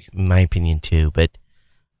in my opinion too. But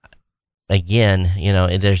again,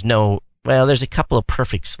 there's a couple of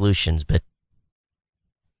perfect solutions, but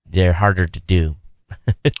they're harder to do.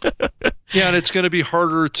 Yeah, and it's going to be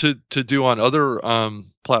harder to do on other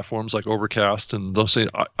platforms like Overcast and those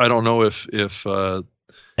things. I don't know if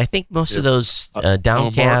I think most of those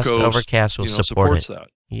Downcast, Overcast will support it. That.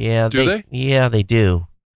 Yeah, do they? Yeah, they do.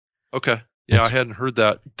 Okay. Yeah, I hadn't heard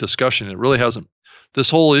that discussion. It really hasn't. This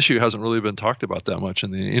whole issue hasn't really been talked about that much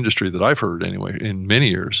in the industry that I've heard anyway in many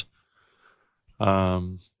years.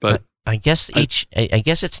 But I guess I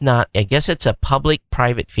guess it's not. I guess it's a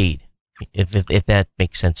public-private feed, if that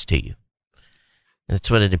makes sense to you. That's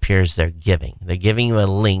what it appears they're giving. They're giving you a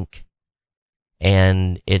link,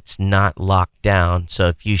 and it's not locked down. So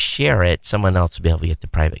if you share it, someone else will be able to get the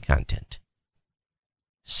private content.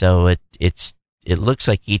 So it looks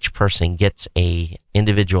like each person gets a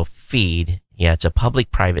individual feed. Yeah, it's a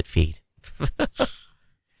public-private feed. I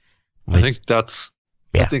think that's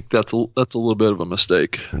a little bit of a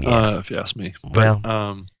mistake, if you ask me. But,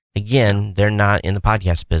 again, they're not in the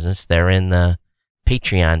podcast business; they're in the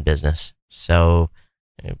Patreon business. So,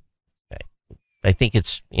 I think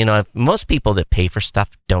it's if most people that pay for stuff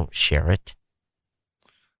don't share it.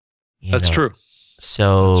 That's true.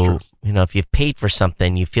 So, that's true. If you've paid for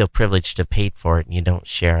something, you feel privileged to have paid for it, and you don't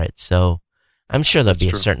share it. So, I'm sure there'll be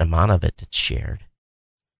a certain amount of it that's shared,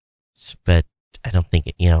 but I don't think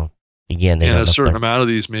Again, and a certain amount of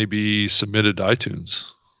these may be submitted to iTunes.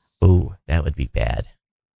 Ooh, that would be bad.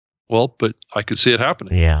 Well, but I could see it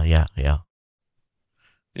happening. Yeah.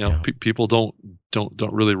 People don't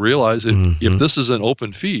really realize it. Mm-hmm. If this is an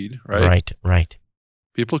open feed, right? Right.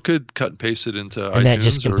 People could cut and paste it into and iTunes that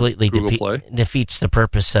just completely or Google Play. Defeats the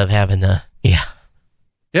purpose of having the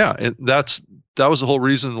Yeah, and that was the whole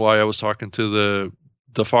reason why I was talking to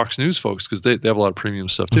the Fox News folks, because they have a lot of premium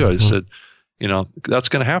stuff too. Mm-hmm. I just said, that's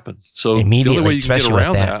going to happen. So the immediately, only way you can get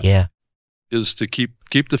around that – is to keep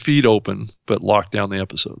the feed open, but lock down the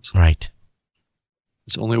episodes. Right.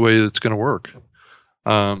 It's the only way that's going to work.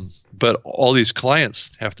 But all these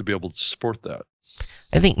clients have to be able to support that.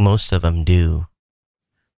 I think most of them do.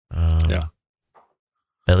 Yeah.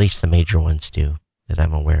 At least the major ones do that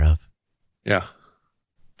I'm aware of. Yeah.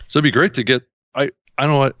 So it'd be great to get. I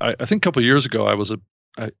don't know. I think a couple of years ago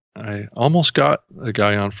I almost got a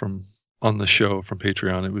guy on the show from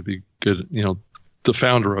Patreon. It would be good. The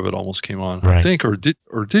founder of it almost came on, right. I think, or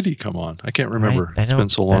did he come on? I can't remember. It's been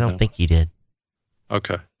so long. I don't think he did.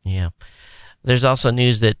 Okay. Yeah. There's also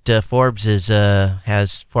news that Forbes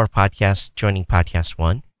has 4 podcasts joining Podcast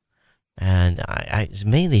One, and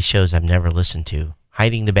many of these shows I've never listened to.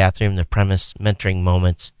 Hiding the Bathroom, The Premise, Mentoring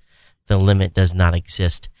Moments, The Limit Does Not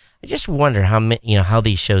Exist. I just wonder how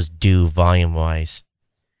these shows do volume wise.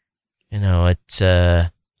 It's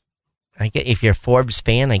I get if you're a Forbes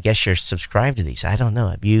fan, I guess you're subscribed to these. I don't know.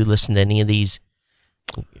 Have you listened to any of these?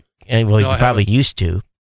 Well, no, you probably used to.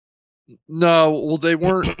 No, well, they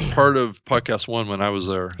weren't part of Podcast One when I was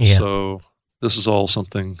there. Yeah. So this is all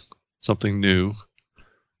something new,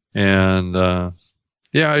 and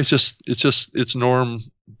it's Norm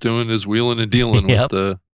doing his wheeling and dealing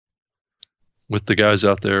Yep. with the guys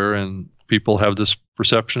out there, and people have this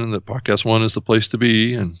perception that Podcast One is the place to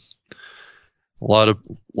be, and a lot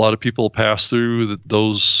of people pass through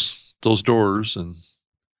those doors, and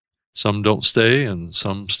some don't stay and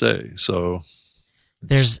some stay. So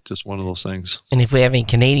it's just one of those things. And if we have any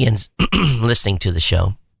Canadians listening to the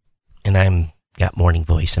show, and got morning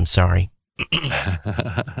voice, I'm sorry.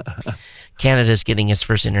 Canada's getting its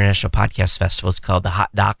first international podcast festival. It's called the Hot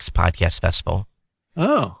Docs Podcast Festival.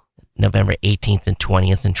 Oh. November 18th and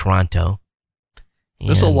 20th in Toronto.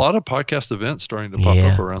 There's a lot of podcast events starting to pop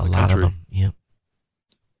up around the country. A lot of them, yeah.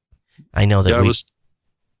 I know that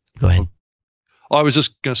Go ahead. I was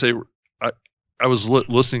just going to say, I was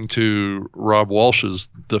listening to Rob Walsh's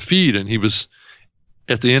The Feed, and he was,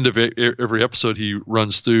 at the end of every episode, he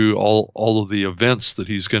runs through all of the events that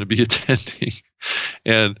he's going to be attending.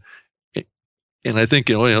 And I think,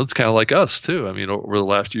 it's kind of like us too. I mean, over the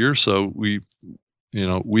last year or so, we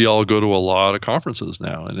all go to a lot of conferences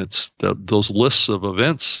now, and it's those lists of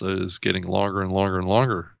events is getting longer and longer and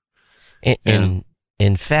longer. And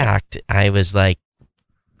in fact, I was like,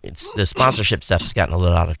 the sponsorship stuff's gotten a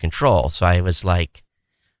little out of control. So I was like,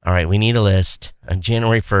 all right, we need a list. On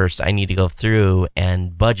January 1st, I need to go through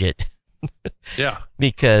and budget. Yeah.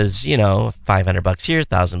 Because, $500 here,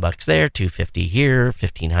 $1,000 there, $250 here,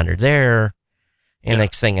 $1,500 there. And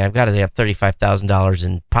next thing, I've got to have $35,000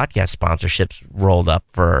 in podcast sponsorships rolled up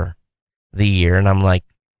for the year. And I'm like,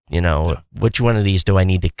 which one of these do I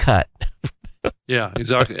need to cut? Yeah,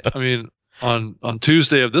 exactly. I mean, on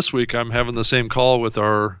Tuesday of this week, I'm having the same call with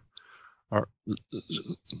our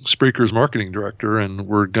Spreaker's marketing director, and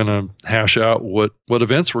we're going to hash out what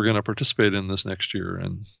events we're going to participate in this next year.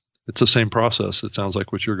 And it's the same process. It sounds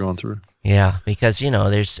like what you're going through. Yeah, because,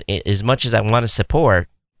 there's, as much as I want to support,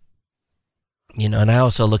 and I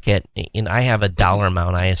also look at, I have a dollar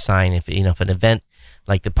amount I assign if an event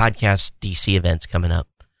like the podcast DC event's coming up.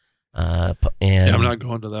 And I'm not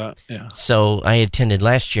going to that. Yeah. So I attended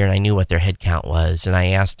last year and I knew what their head count was. And I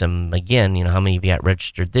asked them again, how many of you got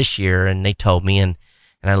registered this year? And they told me, and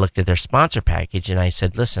I looked at their sponsor package and I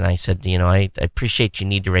said, listen, I appreciate you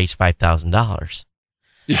need to raise $5,000.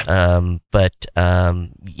 Yeah. But I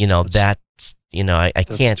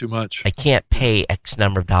that's can't, too much. I can't pay X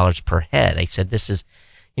number of dollars per head. I said, this is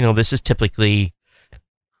typically,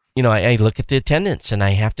 I look at the attendance and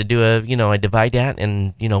I have to do I divide that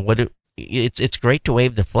and, it's great to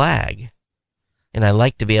wave the flag. And I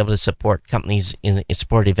like to be able to support companies in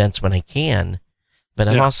support events when I can, but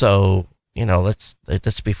I'm also, let's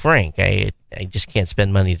be frank. I just can't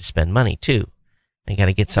spend money to spend money too. I got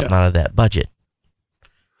to get something out of that budget.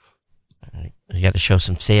 I got to show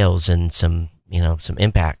some sales and some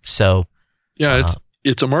impact. So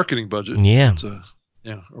it's a marketing budget. Yeah. It's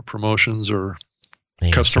or promotions or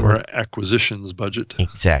customer acquisitions budget.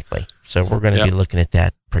 Exactly. So we're going to be looking at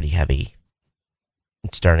that pretty heavy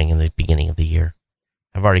starting in the beginning of the year.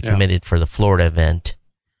 I've already committed for the Florida event,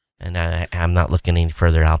 and I'm not looking any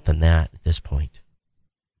further out than that at this point.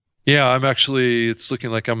 Yeah, it's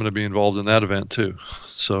looking like I'm going to be involved in that event too.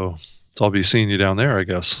 So I'll be seeing you down there, I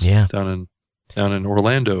guess. Yeah. Down in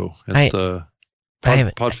Orlando at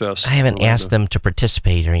Podfest. I haven't asked them to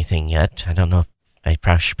participate or anything yet. I don't know if I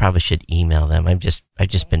probably should email them. I've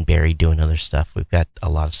just been buried doing other stuff. We've got a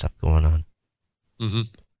lot of stuff going on. Mm-hmm.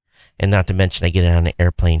 And not to mention, I get on an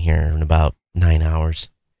airplane here in about 9 hours.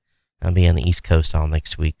 I'll be on the East Coast all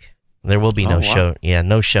next week. There will be no show. Yeah,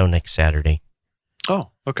 no show next Saturday. Oh,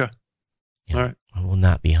 okay. Yeah, all right. I will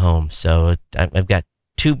not be home. So I've got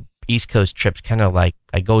 2 East Coast trips, kind of like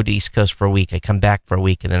I go to East Coast for a week, I come back for a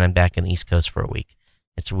week, and then I'm back in the East Coast for a week.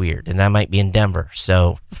 It's weird. And I might be in Denver.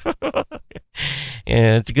 So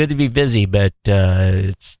it's good to be busy, but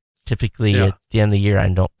it's typically at the end of the year,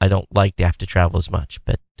 I don't like to have to travel as much,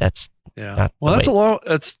 but that's not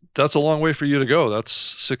that's a long way for you to go. That's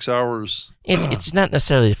 6 hours. It's not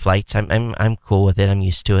necessarily the flights. I'm cool with it. I'm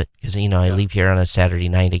used to it because I leave here on a Saturday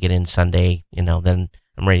night, I get in Sunday, then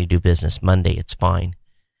I'm ready to do business Monday. It's fine.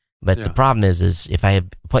 But the problem is if I have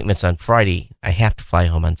appointments on Friday, I have to fly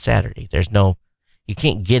home on Saturday. You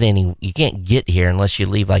can't get here unless you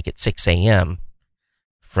leave like at 6 a.m.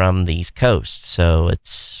 from the East Coast. So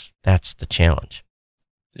that's the challenge.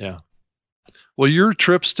 Yeah. Well, your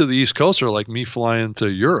trips to the East Coast are like me flying to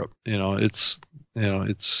Europe. It's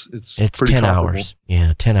pretty 10 hours.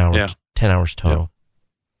 Yeah, 10 hours. Yeah. 10 hours total.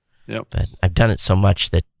 Yep. But I've done it so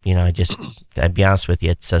much that, I'd be honest with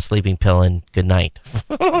you, it's a sleeping pill and good night.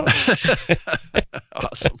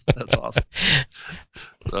 Awesome. That's awesome.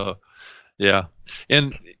 So, yeah.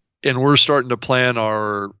 And we're starting to plan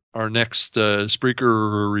our next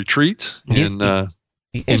Spreaker retreat in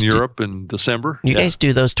Europe in December. You guys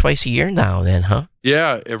do those twice a year now then, huh?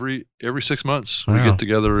 Yeah, every 6 months we get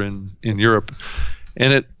together in Europe.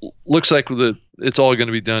 And it looks like it's all going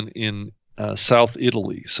to be done in South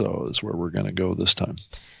Italy, so is where we're going to go this time.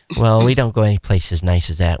 Well, we don't go any place as nice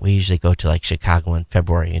as that. We usually go to like Chicago in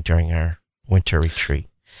February during our winter retreat.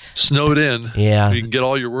 Snowed in. Yeah. You can get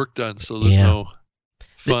all your work done, so there's no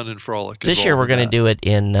fun and frolic. This year we're going to do it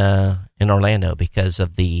in Orlando because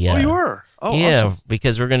of the. Oh, you are. Oh, yeah, awesome.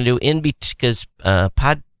 because we're going to do because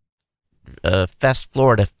Pod Fest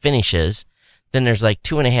Florida finishes, then there's like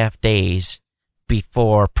 2.5 days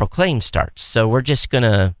before Proclaim starts. So we're just going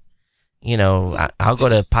to, I'll go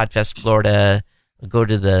to Podfest Florida, go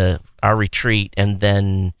to our retreat, and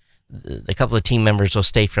then a couple of team members will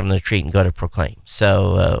stay from the retreat and go to Proclaim.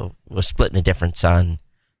 So we're splitting the difference on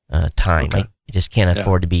time. Okay. I just can't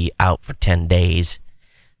afford to be out for 10 days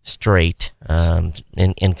straight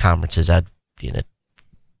in conferences.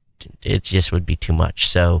 It just would be too much.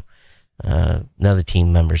 So other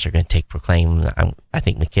team members are going to take Proclaim. I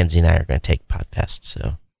think Mackenzie and I are going to take Podfest.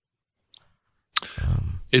 So,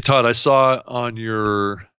 hey Todd, I saw on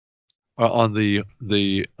your on the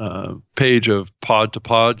page of Pod to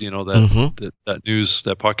Pod,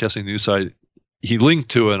 that podcasting news site, he linked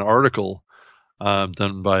to an article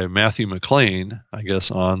done by Matthew McLean, I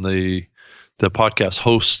guess, on the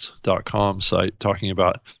podcasthost.com site, talking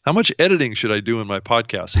about how much editing should I do in my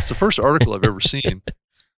podcast. It's the first article I've ever seen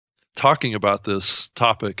talking about this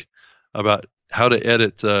topic, about how to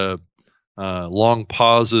edit long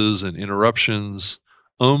pauses and interruptions,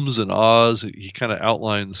 ums and ahs. He kind of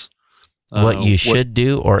outlines what you should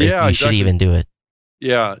do, or if you should even do it.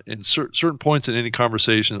 Yeah, in certain points in any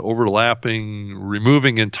conversation, overlapping,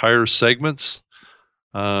 removing entire segments.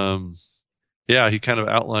 He kind of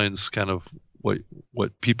outlines kind of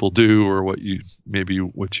what people do, or what you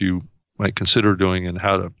might consider doing, and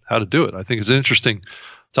how to do it. I think it's an interesting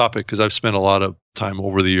topic because I've spent a lot of time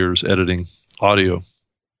over the years editing audio,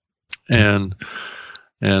 and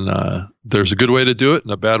there's a good way to do it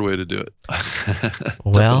and a bad way to do it.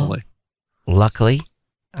 Well, luckily,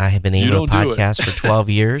 I have been able to podcast for 12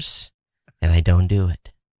 years, and I don't do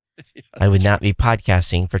it. Yeah, I would not be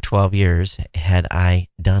podcasting for 12 years had I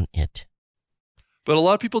done it. But a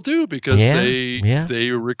lot of people do, because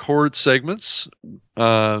they record segments.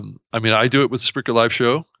 I do it with the Spreaker Live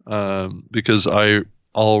show because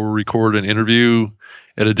I'll record an interview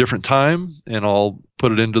at a different time and I'll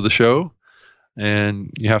put it into the show,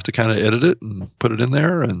 and you have to kind of edit it and put it in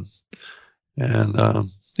there, and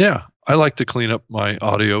I like to clean up my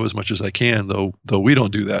audio as much as I can, though we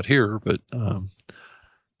don't do that here. But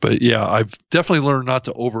yeah, I've definitely learned not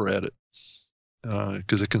to over edit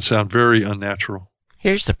because it can sound very unnatural.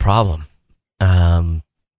 Here's the problem.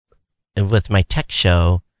 With my tech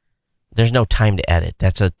show, there's no time to edit.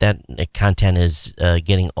 That content is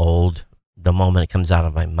getting old the moment it comes out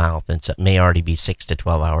of my mouth, and so it may already be 6 to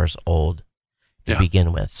 12 hours old to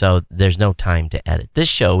begin with. So there's no time to edit. This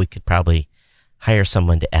show, we could probably hire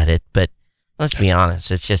someone to edit, but let's be honest.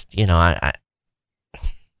 It's just, well,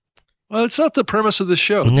 it's not the premise of the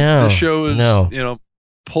show. No, the show is,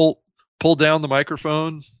 pull down the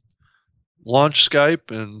microphone, launch Skype,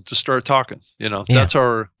 and just start talking. That's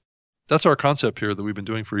our concept here that we've been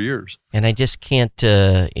doing for years. And I just can't.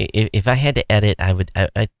 If I had to edit, I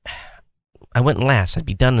wouldn't last. I'd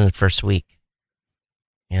be done in the first week.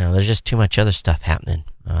 There's just too much other stuff happening,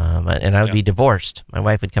 and I would be divorced. My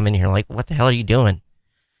wife would come in here like, "What the hell are you doing?"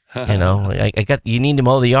 You need to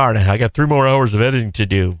mow the yard. I got 3 more hours of editing to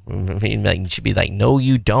do. I mean, you should be like, "No,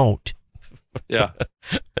 you don't." Yeah.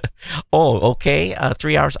 Oh, okay.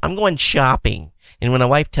 3 hours. I'm going shopping. And when a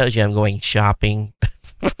wife tells you I'm going shopping,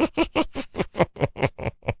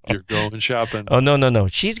 you're going shopping. Oh, no.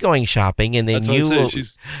 She's going shopping, and then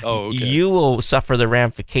you will suffer the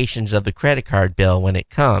ramifications of the credit card bill when it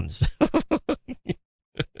comes.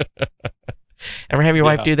 Ever have your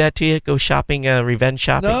wife do that to you? Go shopping, revenge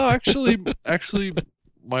shopping? No, actually,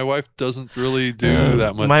 my wife doesn't really do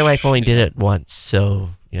that much. My wife only did it once, so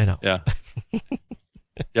Yeah.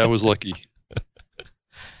 Yeah, I was lucky.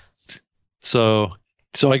 So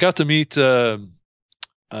I got to meet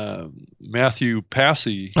Matthew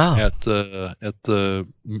Passy at the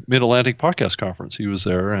Mid Atlantic Podcast Conference. He was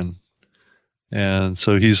there, and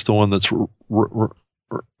so he's the one that's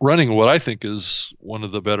running what I think is one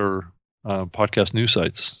of the better podcast news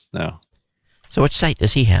sites now. So which site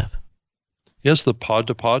does he have? He has the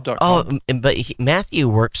podtopod.com. Oh, but Matthew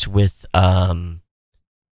works with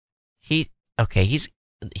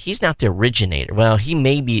he's not the originator. Well, he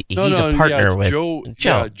may be. He's a partner with Joe.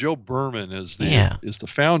 Yeah, Joe Berman is the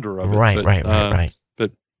founder of it. Right.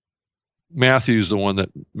 But Matthew's the one that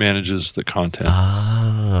manages the content.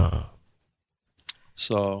 Oh.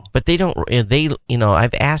 So. But they don't.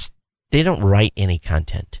 I've asked. They don't write any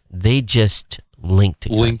content. They just link to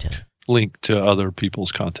content. Link to other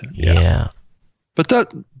people's content. Yeah. But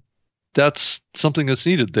that's something that's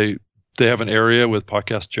needed. They have an area with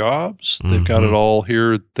podcast jobs. They've got it all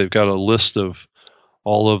here. They've got a list of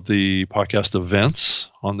all of the podcast events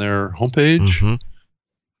on their homepage.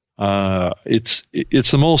 Mm-hmm.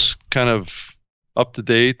 It's the most kind of up to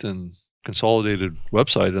date and consolidated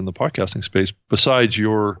website in the podcasting space. Besides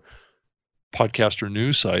your podcaster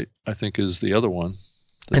news site, I think is the other one.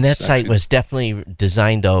 And that site was definitely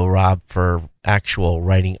designed, though, Rob, for actual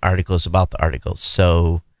writing articles about the articles.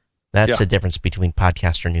 So that's the difference between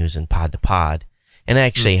podcaster news and pod to pod. And I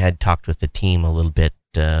actually had talked with the team a little bit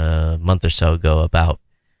a month or so ago about,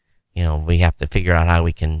 we have to figure out how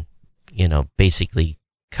we can, basically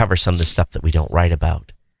cover some of the stuff that we don't write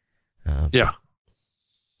about.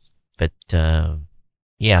 But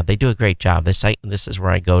they do a great job. This is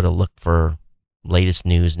where I go to look for latest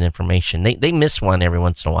news and information. They miss one every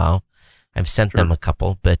once in a while. I've sent them a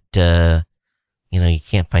couple, but you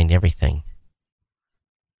can't find everything.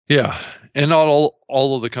 Yeah, and not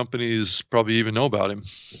all of the companies probably even know about him.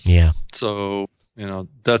 Yeah. So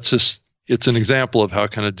that's just it's an example of how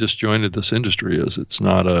kind of disjointed this industry is. It's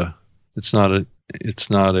not a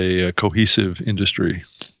cohesive industry.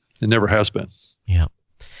 It never has been. Yeah.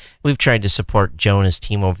 We've tried to support Joe and his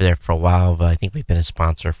team over there for a while, but I think we've been a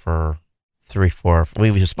sponsor for 3-4.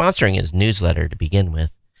 We were sponsoring his newsletter to begin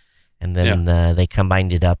with, and then they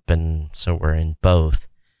combined it up, and so we're in both.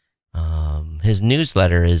 His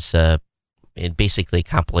newsletter is basically a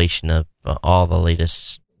compilation of all the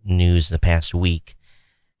latest news in the past week,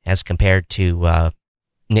 as compared to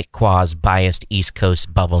Nick Quaw's biased East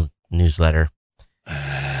Coast bubble newsletter.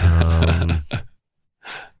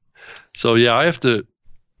 So I have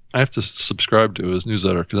to subscribe to his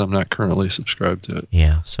newsletter because I'm not currently subscribed to it.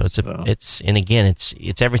 Yeah, so it's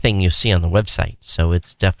everything you see on the website. So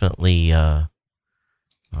it's definitely kind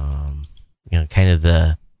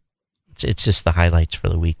of it's just the highlights for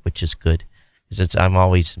the week, which is good. Because I'm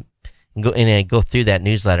always I go through that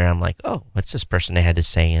newsletter. I'm like, oh, what's this person had to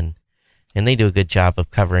say, and they do a good job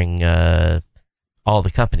of covering all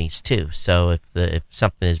the companies too. So if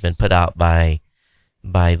something has been put out by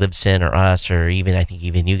Libsyn or us, or I think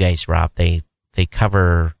even you guys, Rob, they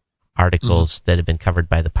cover articles that have been covered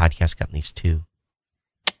by the podcast companies too.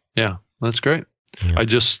 Yeah, that's great. Yeah. I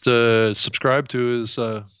just subscribed to his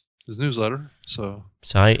newsletter. So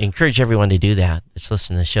I encourage everyone to do that. Let's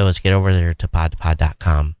listen to the show. Let's get over there to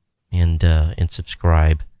podtopod.com and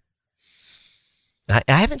subscribe. I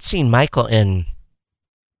haven't seen Michael in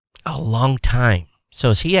a long time. So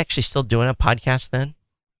is he actually still doing a podcast then?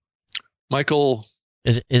 Michael...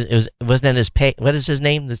 wasn't it his pay? What is his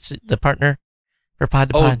name? That's the partner for Pod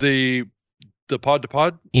to Pod. Oh, the Pod to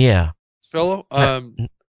Pod. Yeah, fellow.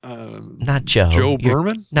 Not Joe. Joe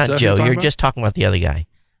Berman. Not Joe. You're just talking about the other guy.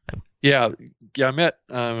 Yeah. I met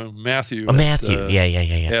Matthew. Oh, Matthew.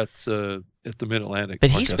 Yeah. At the Mid Atlantic.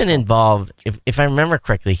 But he's been involved. If I remember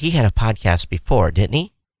correctly, he had a podcast before, didn't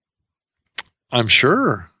he? I'm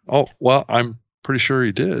sure. Oh well, I'm pretty sure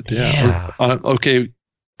he did. Yeah. Okay.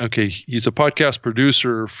 He's a podcast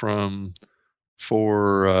producer for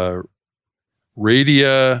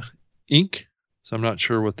Radia Inc. So I'm not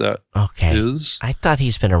sure what that is. I thought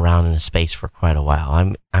he's been around in the space for quite a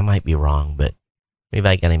while. I might be wrong, but maybe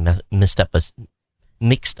I got him mixed up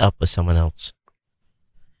with someone else.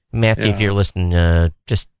 Matthew, if you're listening,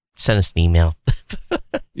 just send us an email.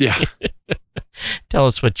 Yeah. Tell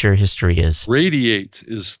us what your history is. Radiate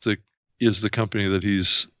is the company that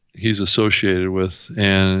he's associated with,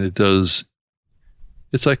 and it's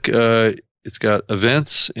got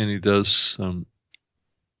events, and he does some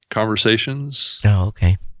conversations. Oh,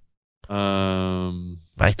 okay.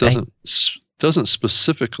 It doesn't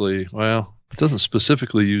specifically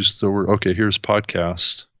use the word. Okay, here's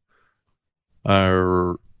podcast.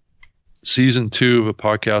 Our season 2 of a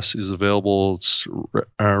podcast is available. It's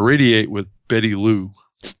Radiate with Betty Lou.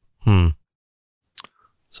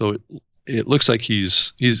 So it looks like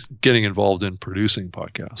he's getting involved in producing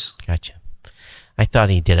podcasts. Gotcha. I thought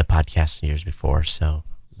he did a podcast years before, so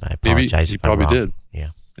I apologize. Maybe he probably did. Yeah.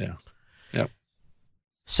 Yeah.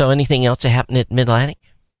 So anything else that happened at Mid-Atlantic?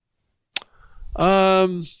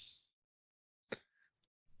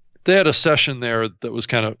 They had a session there that was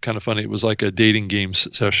kind of funny. It was like a dating game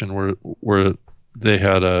session where they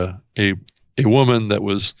had a woman that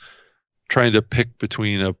was trying to pick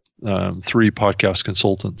between 3 podcast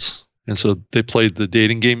consultants. And so they played the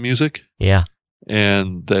dating game music. Yeah.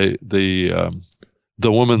 And the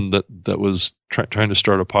woman that was trying to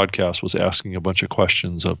start a podcast was asking a bunch of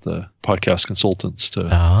questions of the podcast consultants to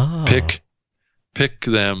pick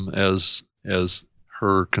them as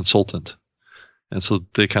her consultant. And so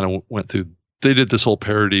they kind of went through. They did this whole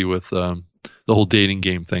parody with the whole dating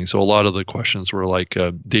game thing. So a lot of the questions were like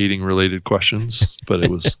dating related questions, but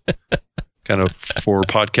it was kind of for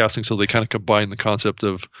podcasting. So they kind of combine the concept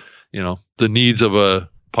of, the needs of a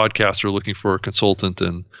podcaster looking for a consultant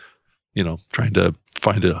and, trying to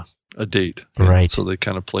find a date. Right. So they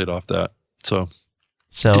kind of played off that. So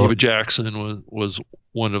David Jackson was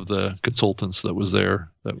one of the consultants that was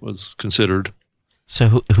there that was considered.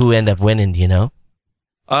 So who ended up winning, do you know?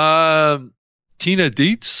 Tina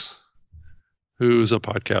Dietz, who's a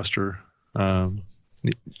podcaster.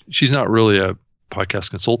 She's not really a podcast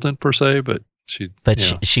consultant per se, but she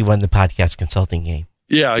won the podcast consulting game.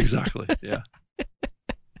 Yeah, exactly. Yeah.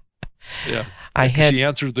 Yeah. She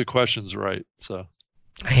answered the questions right. So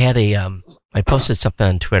I had I posted something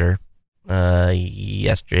on Twitter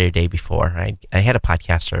yesterday or day before. I had a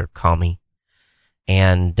podcaster call me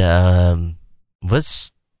and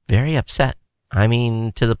was very upset. I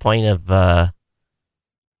mean, to the point of I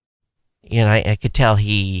could tell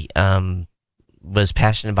he was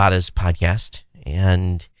passionate about his podcast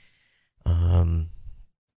and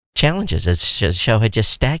challenges. His show had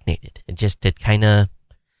just stagnated. It just did kind of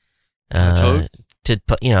it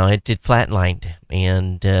did flatlined,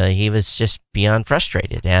 and he was just beyond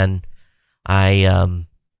frustrated. And I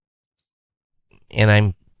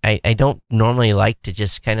don't normally like to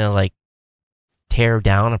just kind of like tear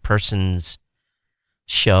down a person's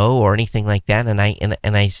show or anything like that. And I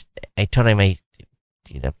told him and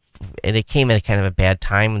it came at a kind of a bad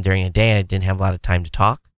time during the day. I didn't have a lot of time to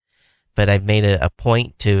talk, but I've made a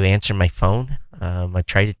point to answer my phone. I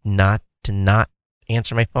try to not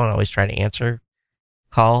answer my phone. I always try to answer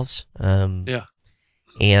calls. Yeah.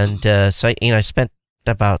 And so I spent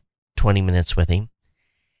about 20 minutes with him,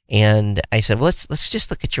 and I said, well, let's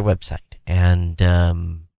just look at your website. And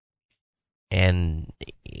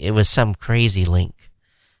it was some crazy link.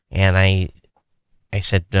 And I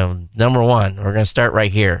said, number one, we're going to start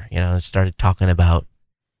right here. I started talking about,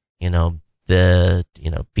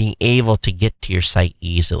 being able to get to your site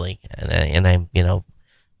easily. And I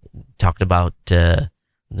talked about the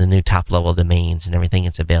new top level domains and everything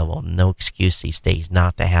that's available. No excuse these days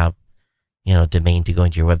not to have, domain to go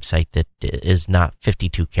into your website that is not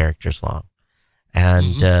 52 characters long.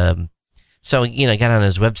 And, so, I got on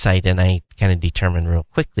his website and I kind of determined real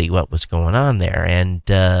quickly what was going on there. And,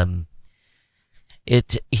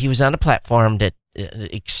 he was on a platform that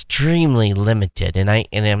extremely limited. And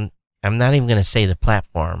I'm not even going to say the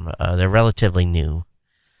platform. They're relatively new.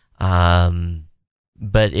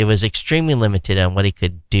 But it was extremely limited on what he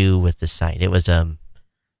could do with the site. It was,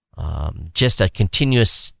 just a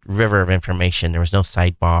continuous river of information. There was no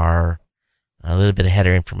sidebar, a little bit of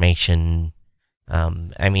header information.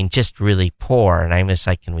 Just really poor. And I'm just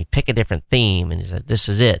like, can we pick a different theme? And he said, this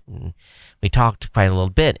is it. And we talked quite a little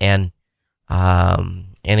bit. And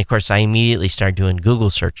of course, I immediately started doing Google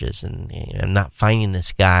searches, and I'm not finding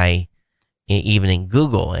this guy even in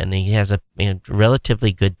Google. And he has a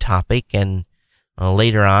relatively good topic. And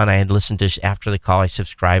later on, I had listened to, after the call, I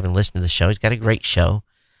subscribed and listened to the show. He's got a great show.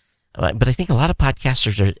 But I think a lot of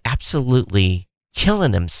podcasters are absolutely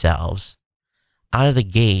killing themselves out of the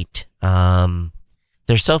gate.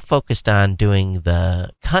 They're so focused on doing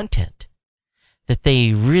the content that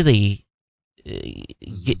they really,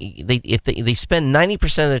 if they spend 90%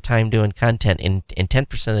 of their time doing content and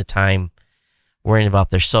 10% of the time worrying about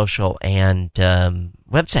their social and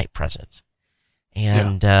website presence.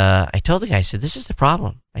 And I told the guy, I said, this is the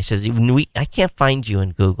problem. I said, I can't find you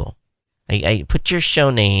in Google. I put your show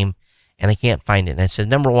name and I can't find it. And I said,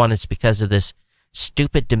 number one, it's because of this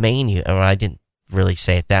stupid domain or I didn't really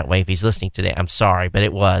say it that way. If he's listening today, I'm sorry, but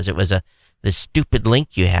it was this stupid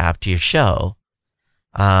link you have to your show.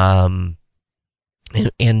 And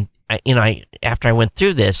after I went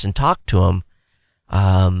through this and talked to him,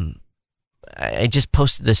 I just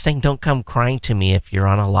posted this thing. Don't come crying to me if you're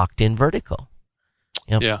on a locked in vertical.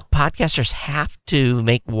 Podcasters have to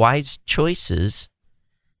make wise choices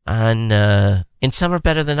on, and some are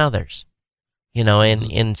better than others.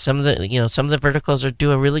 And some of the verticals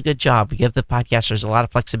do a really good job. We give the podcasters a lot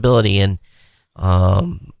of flexibility, and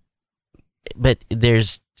but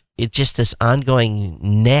it's just this ongoing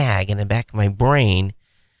nag in the back of my brain,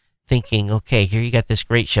 thinking, okay, here you got this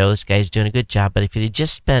great show. This guy's doing a good job, but if he had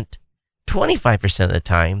just spent 25% of the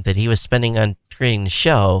time that he was spending on creating the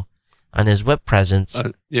show on his web presence,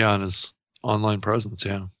 on his online presence,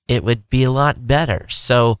 it would be a lot better.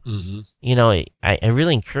 So, I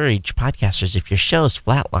really encourage podcasters, if your show is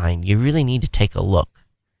flatline, you really need to take a look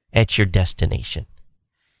at your destination.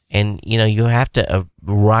 And, you have to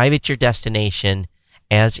arrive at your destination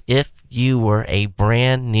as if you were a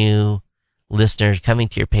brand new listener coming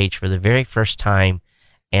to your page for the very first time.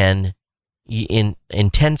 And in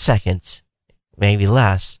 10 seconds, maybe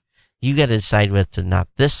less, You got to decide whether or not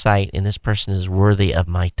this site and this person is worthy of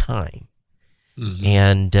my time. Mm-hmm.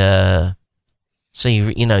 And so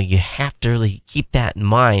you have to really keep that in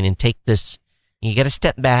mind and take this. You got to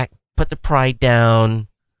step back, put the pride down,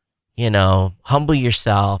 humble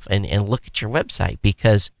yourself, and look at your website,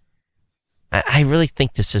 because I really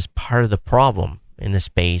think this is part of the problem in this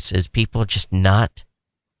space. Is people just not.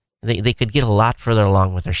 They could get a lot further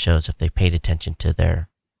along with their shows if they paid attention to their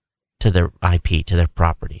IP, to their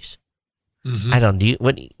properties. Mm-hmm. I don't. Do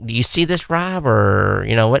you see this, Rob, or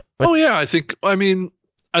what? Oh yeah, I think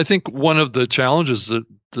one of the challenges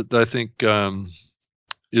that I think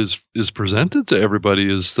is presented to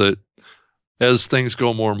everybody is that as things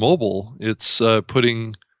go more mobile, it's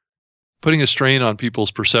putting a strain on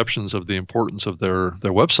people's perceptions of the importance of their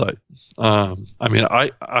website.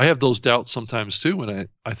 I have those doubts sometimes too when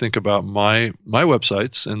I think about my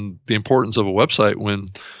websites and the importance of a website when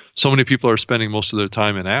so many people are spending most of their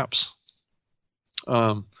time in apps.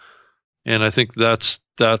 And I think that's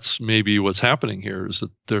maybe what's happening here, is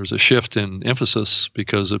that there's a shift in emphasis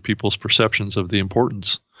because of people's perceptions of the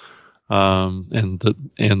importance and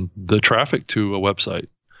the traffic to a website.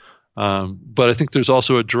 But I think there's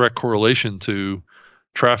also a direct correlation to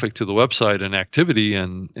traffic to the website and activity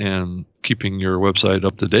and keeping your website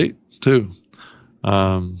up to date too.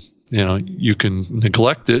 You can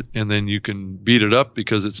neglect it and then you can beat it up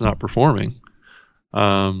because it's not performing.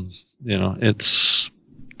 That's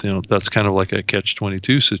kind of like a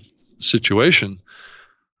catch-22 situation.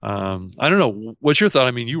 I don't know. What's your thought?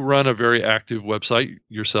 I mean, you run a very active website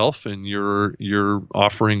yourself, and you're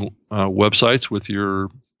offering websites with your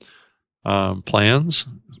plans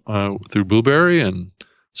through Blueberry, and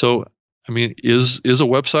so I mean, is a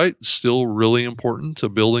website still really important to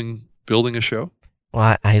building a show?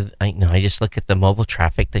 Well, I just look at the mobile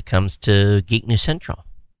traffic that comes to Geek News Central.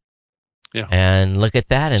 Yeah. And look at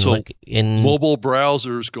that, and so look in mobile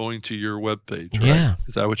browsers going to your webpage, right? Yeah.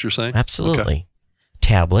 Is that what you're saying? Absolutely. Okay.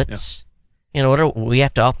 Tablets. Yeah. We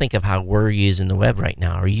have to all think of how we're using the web right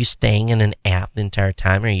now. Are you staying in an app the entire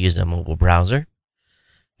time, or are you using a mobile browser?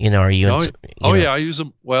 Are you? Yeah, I use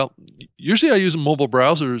them. Well, usually I use mobile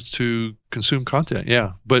browsers to consume content.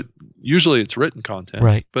 Yeah, but usually it's written content.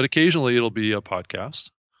 Right. But occasionally it'll be a podcast.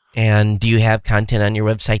 And do you have content on your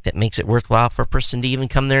website that makes it worthwhile for a person to even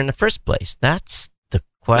come there in the first place? That's the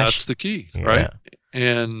question. That's the key, right?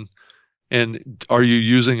 And are you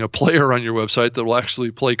using a player on your website that will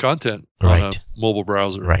actually play content on a mobile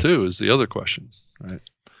browser too? Is the other question, right?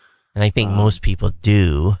 And I think most people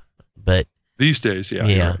do, but these days, yeah.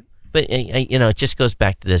 Right. But it just goes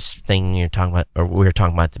back to this thing you're talking about, or we were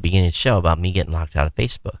talking about at the beginning of the show about me getting locked out of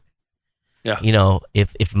Facebook. Yeah.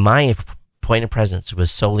 If my point of presence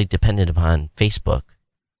was solely dependent upon Facebook,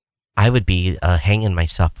 I would be hanging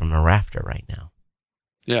myself from a rafter right now.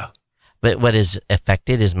 Yeah. But what is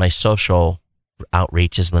affected is my social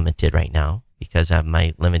outreach is limited right now because I have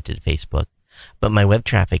my limited Facebook. But my web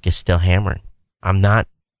traffic is still hammering. I'm not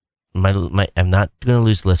going to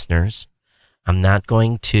lose listeners. I'm not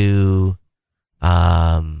going to,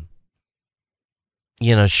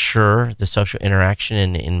 sure, the social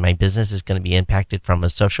interaction in my business is going to be impacted from a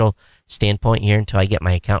social standpoint here until I get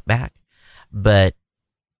my account back. But,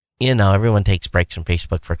 everyone takes breaks from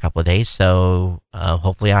Facebook for a couple of days. So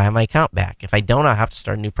hopefully I'll have my account back. If I don't, I'll have to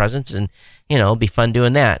start a new presence, and, it'll be fun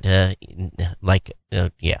doing that.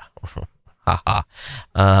 Yeah.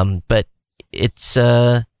 But it's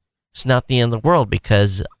not the end of the world,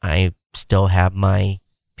 because I still have my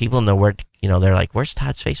people know where, they're like, where's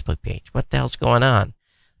Todd's Facebook page? What the hell's going on?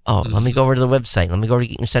 Oh, let me go over to the website. Let me go to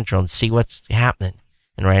Geek News Central and see what's happening.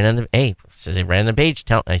 And right on the page,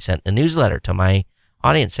 I sent a newsletter to my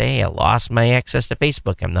audience. Say, hey, I lost my access to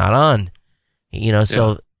Facebook. I'm not on.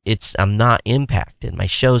 So I'm not impacted. My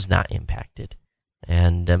show's not impacted,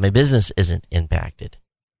 and my business isn't impacted.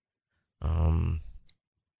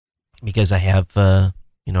 Because I have, I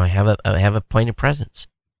have a point of presence.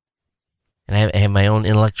 And I have my own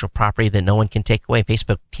intellectual property that no one can take away.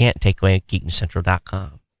 Facebook can't take away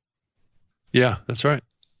geeknewscentral.com. Yeah, that's right.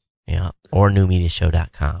 Yeah, or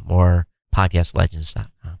newmediashow.com or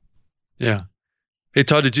podcastlegends.com. Yeah. Hey,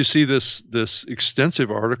 Todd, did you see this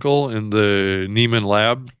extensive article in the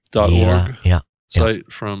neimanlab.org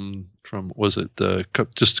site from was it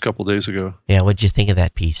just a couple days ago? Yeah, what'd you think of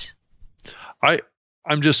that piece?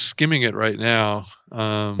 I'm just skimming it right now.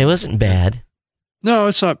 It wasn't bad. No,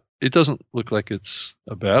 it's not. It doesn't look like it's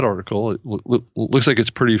a bad article. It looks like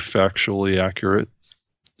it's pretty factually accurate.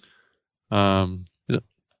 I'm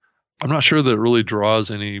not sure that it really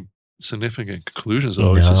draws any significant conclusions,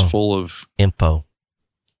 though. No. It's just full of info.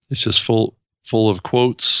 It's just full of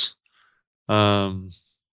quotes.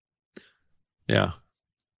 Yeah.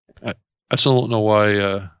 I still don't know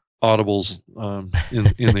why Audible's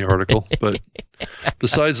in the article, but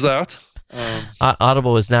besides that,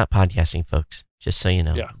 Audible is not podcasting, folks. Just so you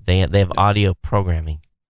know, yeah, they have audio programming.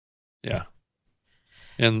 yeah,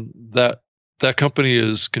 and that company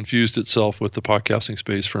has confused itself with the podcasting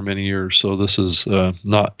space for many years. So this is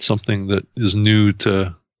not something that is new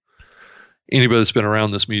to anybody that's been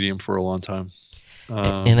around this medium for a long time.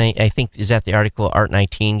 And I think, is that the article, Art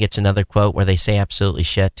 19 gets another quote where they say absolutely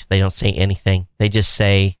shit. They don't say anything. They just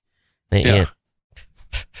say...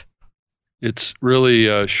 It's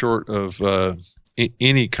really short of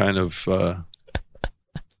any kind of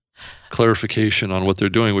clarification on what they're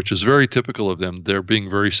doing, which is very typical of them. They're being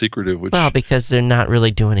very secretive. Because they're not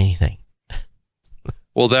really doing anything.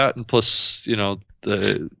 Well, that, and plus,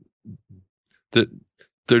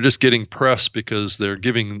 they're just getting press because they're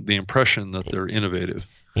giving the impression that they're innovative.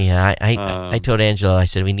 Yeah, I told Angelo, I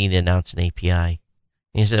said, we need to announce an API.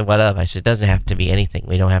 He said, what up? I said, it doesn't have to be anything.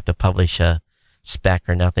 We don't have to publish a spec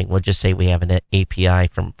or nothing. We'll just say we have an API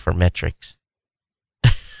for metrics.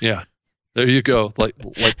 Yeah, there you go. Like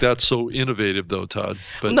that's so innovative, though, Todd.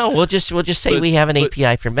 But no, we'll just say we have an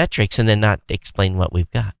API for metrics, and then not explain what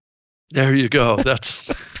we've got. There you go. That's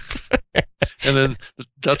and then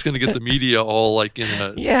that's going to get the media all like in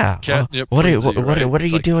a catnip. What are you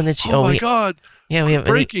like, doing? That's oh my God! Yeah, we have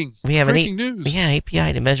breaking news. Yeah,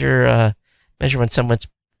 API to measure when someone's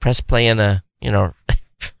press play in a in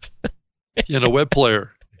a web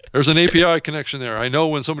player. There's an API connection there. I know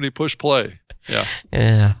when somebody pushed play. Yeah.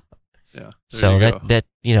 Yeah. So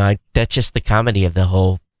that's just the comedy of the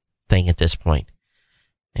whole thing at this point.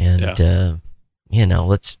 And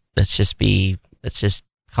let's just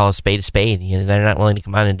call a spade a spade. They're not willing to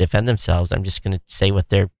come out and defend themselves. I'm just going to say what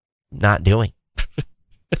they're not doing.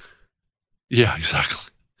 Yeah,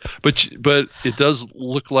 exactly. But it does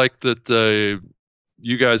look like that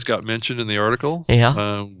you guys got mentioned in the article.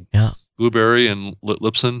 Yeah. Blueberry and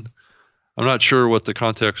Lipson. I'm not sure what the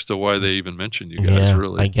context of why they even mentioned you guys,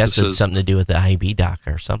 really. I guess it's something to do with the IB doc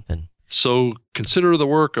or something. So consider the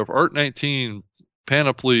work of Art 19,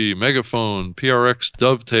 Panoply, Megaphone, PRX,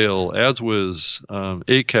 Dovetail, AdsWiz,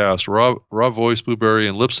 Acast, Raw Voice, Blueberry,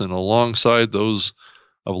 and Lipson, alongside those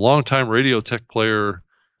of longtime radio tech player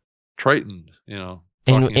Triton,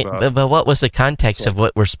 But what was the context of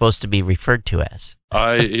what we're supposed to be referred to as?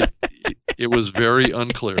 It was very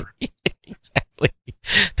unclear. Exactly.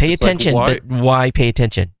 Pay attention, but why pay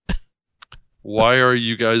attention? Why are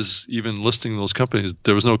you guys even listing those companies?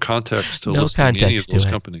 There was no context to listing any of those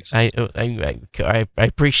companies. I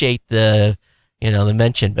appreciate the the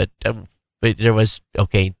mention, but there was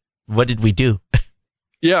what did we do?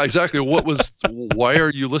 Yeah, exactly. Why are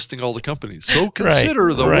you listing all the companies? So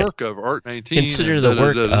consider the work of Art 19. Consider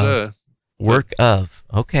the work of.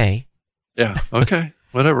 Okay. Yeah. Okay.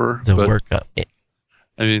 Whatever. Work of.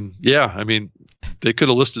 I mean, they could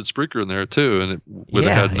have listed Spreaker in there too, and it would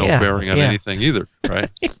have had no bearing on anything either,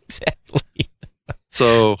 right? Exactly.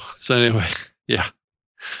 So anyway, yeah,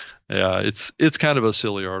 it's kind of a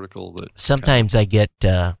silly article that sometimes I get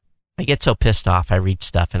so pissed off. I read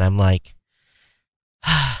stuff and I'm like,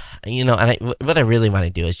 what I really want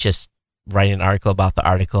to do is just write an article about the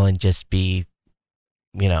article and just be,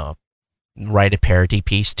 write a parody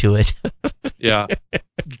piece to it. Yeah.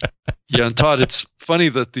 Yeah, and Todd, it's funny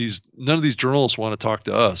that none of these journalists want to talk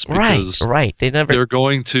to us because they're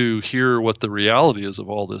going to hear what the reality is of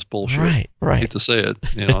all this bullshit. Right. I hate to say it,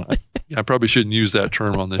 I probably shouldn't use that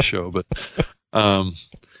term on this show, but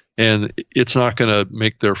and it's not going to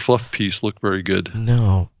make their fluff piece look very good.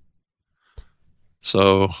 No.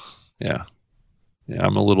 So, yeah,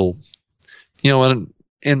 I'm a little,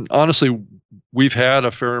 and honestly, we've had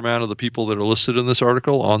a fair amount of the people that are listed in this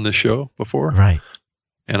article on this show before, right?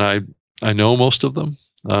 And I know most of them,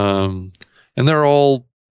 and they're all,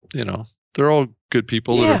 they're all good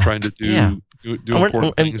people that are trying to do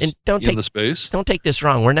important things in the space. Don't take this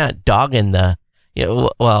wrong. We're not dogging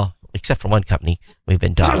well, except for one company, we've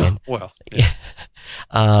been dogging. Well,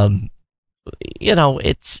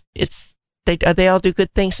 it's they all do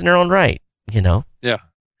good things in their own right, Yeah,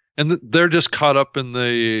 and they're just caught up in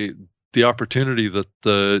the opportunity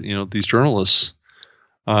that these journalists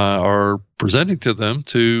are presenting to them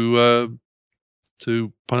to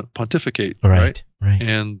pontificate, right?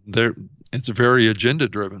 And it's very agenda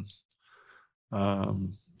driven.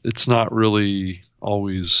 It's not really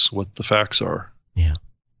always what the facts are. Yeah.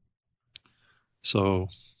 So,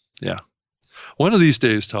 yeah. One of these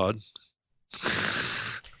days, Todd.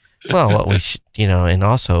 Well, what we should, and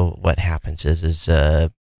also what happens is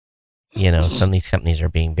some of these companies are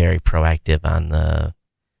being very proactive on the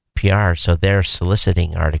PR, so they're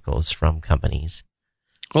soliciting articles from companies.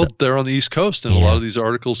 Well, they're on the East Coast, and a Yeah. lot of these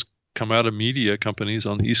articles come out of media companies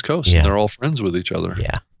on the East Coast, Yeah. and they're all friends with each other.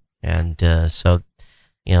 Yeah. And so,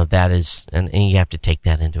 that is, and you have to take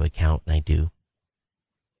that into account, and I do.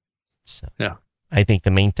 So, yeah. I think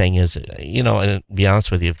the main thing is, and to be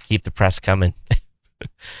honest with you, keep the press coming.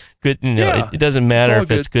 Good, it doesn't matter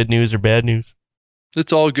if it's good news or bad news.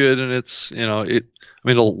 It's all good, and it's, a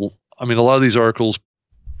lot of these articles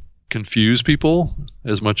confuse people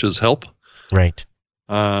as much as help. Right.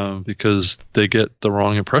 Because they get the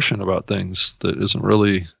wrong impression about things that isn't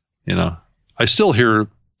really, I still hear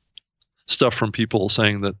stuff from people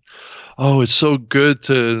saying that, oh, it's so good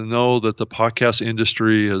to know that the podcast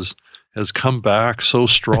industry has come back so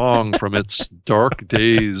strong from its dark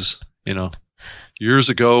days, years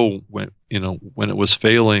ago when it was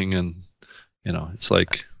failing, and it's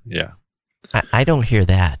like, yeah. I don't hear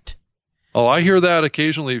that. Oh, I hear that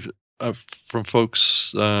occasionally from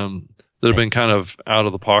folks that have been kind of out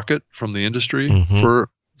of the pocket from the industry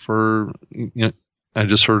for I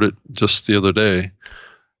just heard it just the other day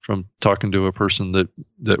from talking to a person that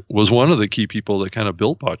was one of the key people that kind of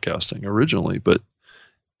built podcasting originally, but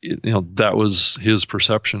that was his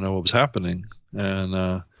perception of what was happening.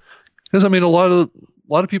 And because a lot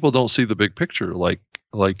of people don't see the big picture, like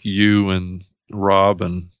you and Rob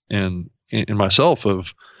and myself,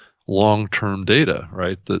 of long-term data,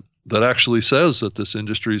 right? That actually says that this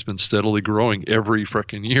industry has been steadily growing every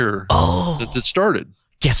frickin' year since it started.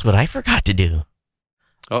 Guess what I forgot to do?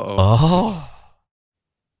 Uh-oh. Oh.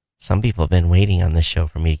 Some people have been waiting on this show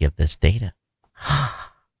for me to give this data.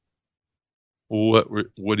 What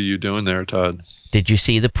are you doing there, Todd? Did you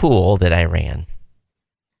see the pool that I ran?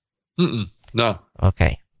 No.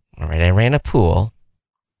 Okay. All right. I ran a pool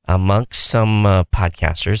amongst some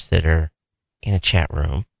podcasters that are in a chat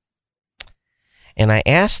room. And I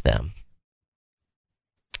asked them,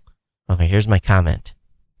 okay, here's my comment.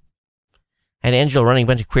 I had Angelo running a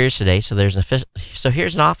bunch of queries today, so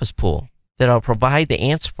here's an office pool that I'll provide the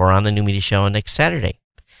answer for on the New Media Show next Saturday.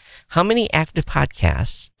 How many active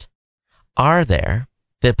podcasts are there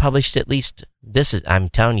that published at least, I'm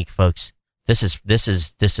telling you folks, this is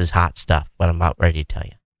hot stuff, what I'm about ready to tell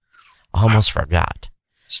you. Almost forgot.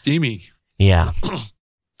 Steamy. Yeah.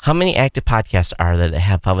 How many active podcasts are there that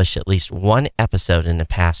have published at least one episode in the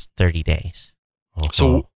past 30 days?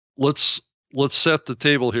 So let's set the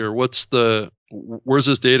table here. Where's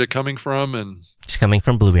this data coming from? And it's coming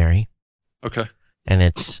from Blueberry. Okay. And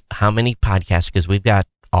it's how many podcasts, because we've got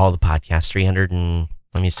all the podcasts, 300 and,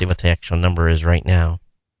 let me see what the actual number is right now.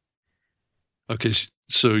 Okay.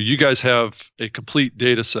 So you guys have a complete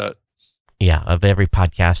data set. Yeah, of every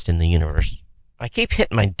podcast in the universe. I keep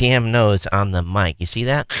hitting my damn nose on the mic. You see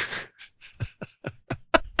that?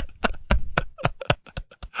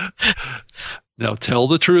 Now tell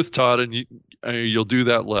the truth, Todd, and you'll do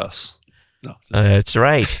that less. No, that's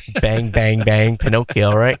right. Bang, bang, bang,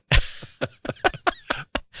 Pinocchio, right?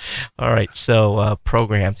 All right, so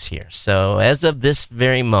programs here. So as of this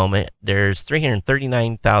very moment, there's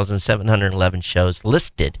 339,711 shows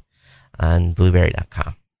listed on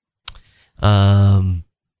Blueberry.com.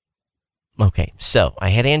 Okay, so I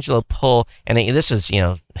had Angelo pull, and this was,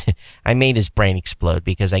 I made his brain explode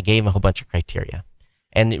because I gave him a whole bunch of criteria.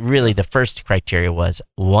 And really, the first criteria was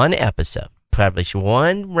one episode, publish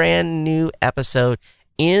one brand new episode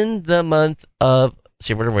in the month of,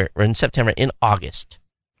 we're in September, in August.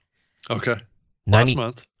 Okay. Last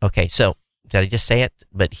month. Okay, so did I just say it?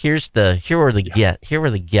 But here were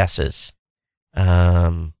the guesses.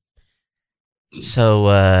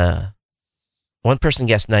 One person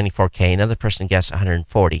guessed 94K, another person guessed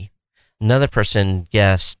 140, another person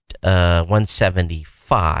guessed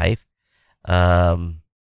 175.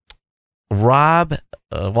 Rob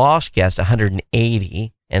Walsh guessed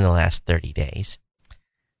 180 in the last 30 days.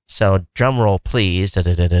 So drum roll, please.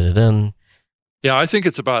 Da-da-da-da-da-dun. Yeah, I think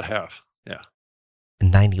it's about half. Yeah.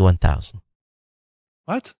 91,000.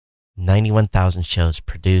 What? 91,000 shows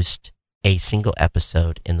produced a single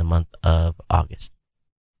episode in the month of August.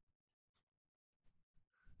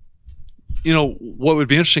 What would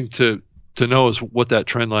be interesting to know is what that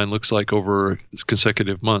trend line looks like over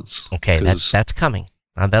consecutive months. Okay, that's coming.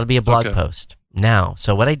 That'll be a blog post. Now,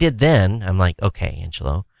 so what I did then, I'm like, okay,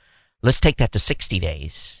 Angelo, let's take that to 60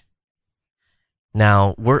 days.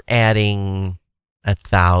 Now, we're adding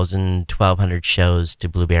 1,000, 1,200 shows to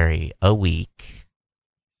Blueberry a week.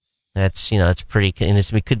 That's, that's pretty, and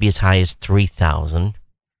it could be as high as 3,000,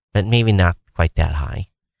 but maybe not quite that high.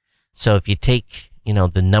 So if you take,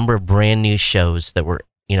 the number of brand new shows that were,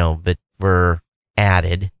 that were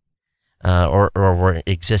added, or were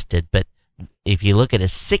existed, but if you look at a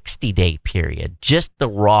 60-day period, just the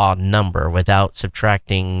raw number without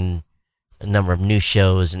subtracting a number of new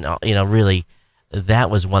shows and really, that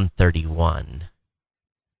was 131.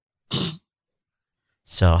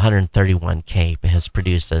 So 131K has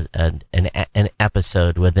produced an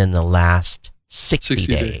episode within the last 60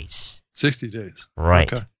 days. 60 days.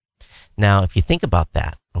 Right. Okay. Now, if you think about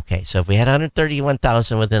that, okay, so if we had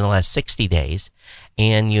 131,000 within the last 60 days,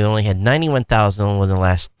 and you only had 91,000 within the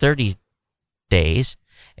last 30 days,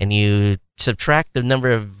 and you subtract the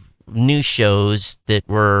number of new shows that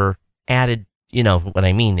were added, you know what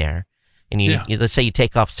I mean there, and you let's say you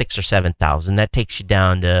take off 6,000 or 7,000, that takes you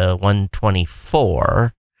down to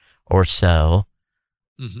 124 or so.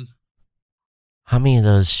 Mm-hmm. How many of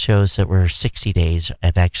those shows that were 60 days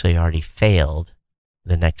have actually already failed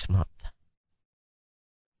the next month?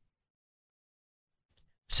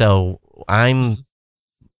 So I'm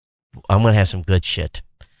going to have some good shit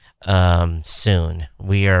soon.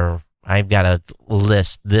 I've got a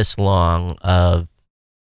list this long of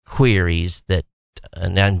queries that,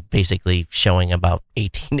 and I'm basically showing about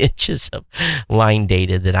 18 inches of line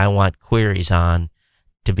data that I want queries on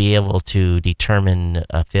to be able to determine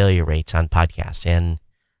failure rates on podcasts. And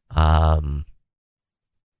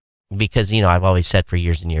because, I've always said for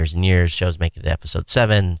years and years and years, shows make it to episode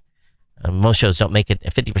 7. Most shows don't make it,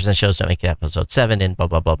 50% of shows don't make it to episode 7, and blah,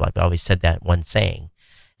 blah, blah, blah. I've always said that one saying.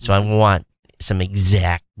 So I want some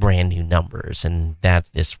exact brand new numbers, and that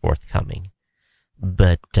is forthcoming.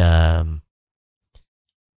 But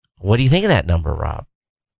what do you think of that number, Rob?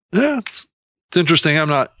 Yeah, it's interesting.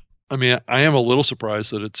 I am a little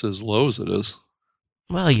surprised that it's as low as it is.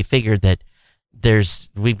 Well, you figured that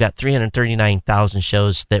we've got 339,000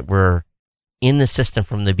 shows that were in the system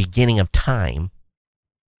from the beginning of time,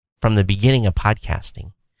 from the beginning of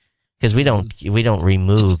podcasting, because we don't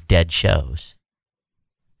remove dead shows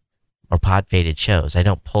or pod-faded shows. I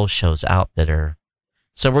don't pull shows out that are.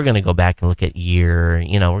 So we're going to go back and look at year.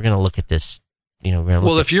 We're going to look at this.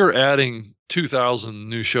 If you're adding 2,000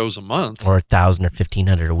 new shows a month, or 1,000 or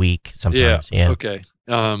 1,500 a week, sometimes. Yeah. Okay.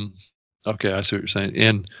 Okay, I see what you're saying,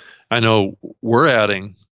 and I know we're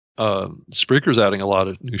adding. Spreaker's adding a lot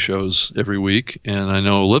of new shows every week, and I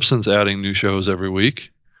know Libsyn's adding new shows every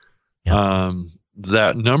week. Yep.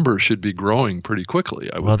 That number should be growing pretty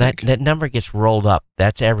quickly, I would think. That number gets rolled up.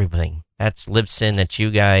 That's everything. That's Libsyn, that's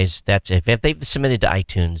you guys. That's if they've submitted to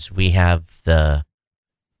iTunes,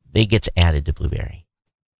 it gets added to Blueberry.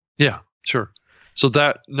 Yeah, sure. So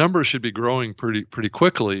that number should be growing pretty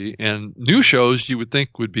quickly, and new shows you would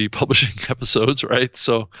think would be publishing episodes, right?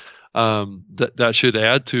 So that should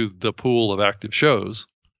add to the pool of active shows.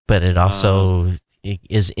 But it also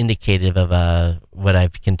is indicative of what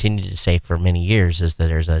I've continued to say for many years, is that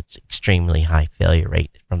there's an extremely high failure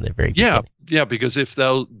rate from the very beginning. Yeah, because if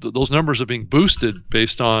those numbers are being boosted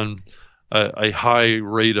based on a high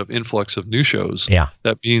rate of influx of new shows,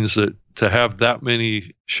 that means that to have that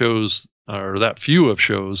many shows or that few of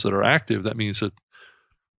shows that are active, that means that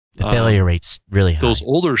the failure rate's really high. Those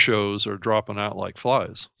older shows are dropping out like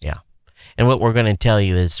flies. Yeah. And what we're going to tell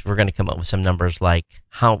you is we're going to come up with some numbers like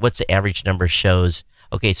what's the average number of shows?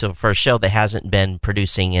 Okay, so for a show that hasn't been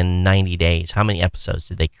producing in 90 days, how many episodes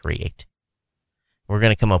did they create? We're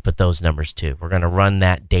going to come up with those numbers too. We're going to run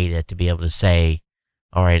that data to be able to say,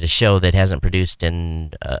 all right, a show that hasn't produced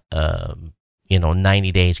in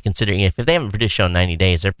 90 days, considering if they haven't produced a show in 90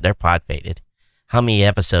 days, they're pod faded. How many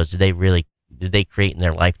episodes did they create in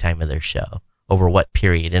their lifetime of their show? Over what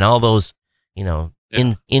period? And all those, in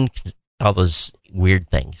all those weird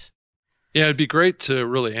things. Yeah, it'd be great to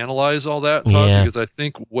really analyze all that, Todd, because I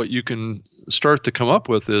think what you can start to come up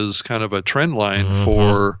with is kind of a trend line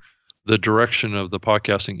for the direction of the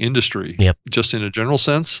podcasting industry. Yep. Just in a general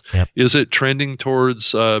sense. Yep. Is it trending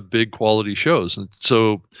towards big quality shows? And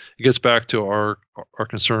so it gets back to our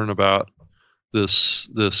concern about this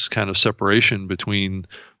kind of separation between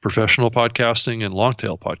professional podcasting and long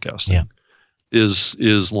tail podcasting. Yeah.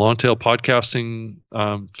 Is long tail podcasting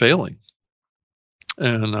failing?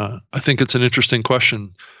 And I think it's an interesting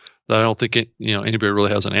question that I don't think anybody really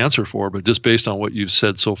has an answer for. But just based on what you've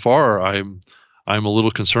said so far, I'm a little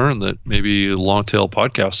concerned that maybe long tail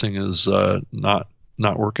podcasting is not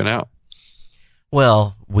working out.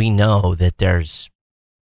 Well, we know that there's,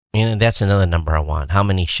 that's another number I want. How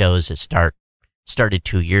many shows that started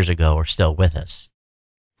 2 years ago are still with us?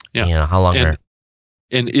 Yeah. How long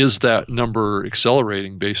and is that number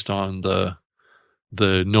accelerating based on the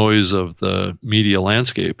noise of the media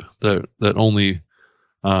landscape that only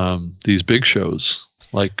these big shows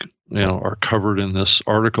are covered in this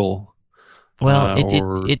article? Well,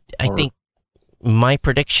 I think my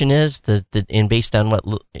prediction is that and based on what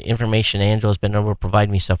information Angela's been able to provide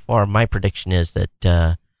me so far, my prediction is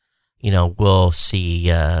that, we'll see,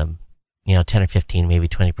 10 or 15, maybe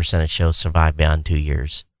 20% of shows survive beyond 2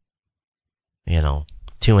 years.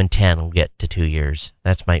 2 and 10 will get to 2 years.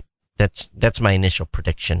 That's my initial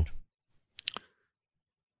prediction.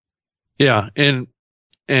 Yeah. And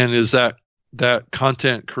is that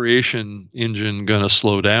content creation engine going to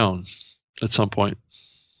slow down at some point?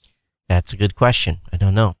 That's a good question. I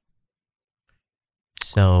don't know.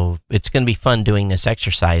 So it's going to be fun doing this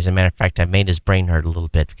exercise. As a matter of fact, I've made his brain hurt a little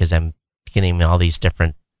bit because I'm getting him all these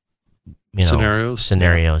different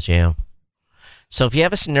scenarios. Yeah. So if you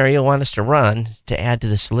have a scenario you want us to run to add to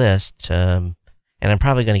this list, and I'm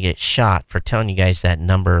probably going to get shot for telling you guys that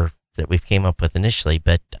number that we've came up with initially,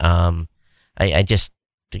 but I just,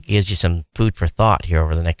 it gives you some food for thought here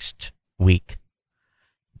over the next week.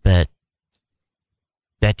 But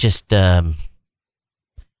that just, it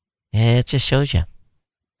just shows you.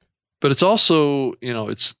 But it's also,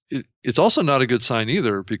 it's also not a good sign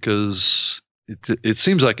either, because it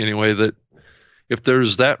seems like anyway that if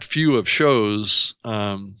there's that few of shows,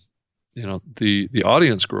 the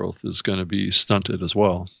audience growth is going to be stunted as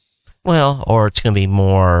well. Well, or it's going to be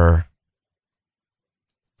more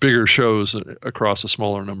bigger shows across a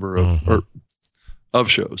smaller number of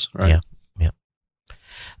shows, right? Yeah.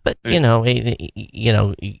 But the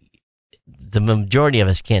majority of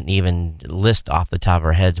us can't even list off the top of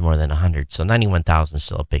our heads more than 100. So 91,000 is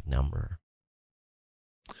still a big number.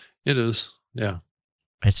 It is, yeah.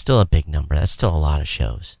 It's still a big number. That's still a lot of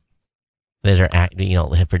shows that are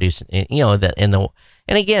have produced. And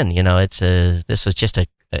again, this was just a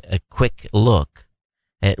quick look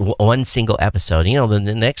at one single episode.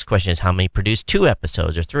 The next question is how many produce 2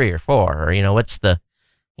 episodes or 3 or 4, or what's the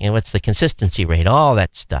consistency rate? All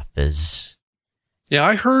that stuff is. Yeah,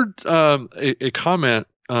 I heard a comment.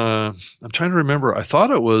 I'm trying to remember. I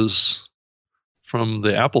thought it was from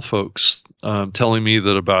the Apple folks telling me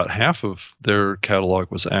that about half of their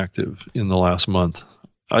catalog was active in the last month.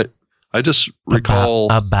 I just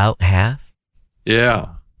recall about half. Yeah.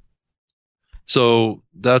 So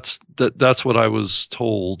that's what I was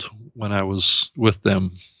told when I was with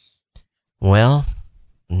them. Well,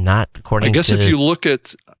 not according. I guess if you look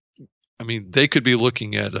at, they could be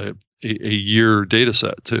looking at a year data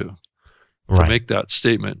set too to make that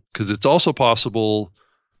statement, because it's also possible.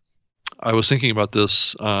 I was thinking about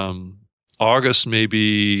this. August may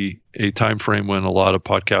be a time frame when a lot of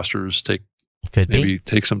podcasters take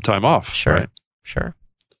some time off. Sure, right? Sure.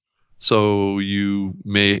 So you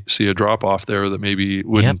may see a drop off there that maybe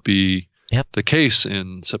wouldn't be the case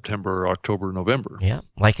in September, October, November. Yeah,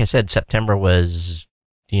 like I said, September was,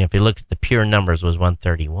 if you look at the pure numbers, was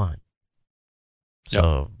 131.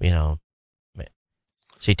 So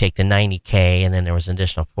so you take the 90K, and then there was an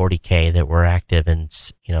additional 40K that were active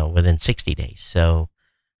within 60 days. So,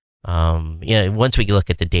 once we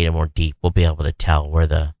look at the data more deep, we'll be able to tell where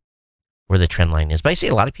the trend line is. But I see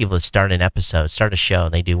a lot of people that start a show,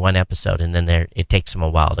 and they do one episode, and then it takes them a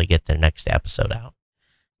while to get their next episode out.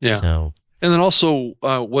 Yeah. So, and then also,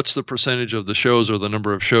 what's the percentage of the shows or the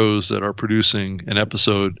number of shows that are producing an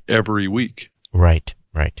episode every week? Right.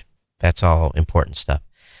 That's all important stuff.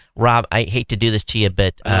 Rob, I hate to do this to you,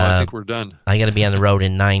 but I think we're done. I got to be on the road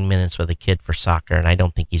in 9 minutes with a kid for soccer, and I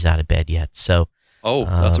don't think he's out of bed yet. So,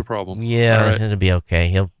 that's a problem. Yeah, right. It'll be okay.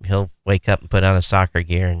 He'll wake up and put on his soccer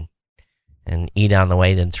gear and eat on the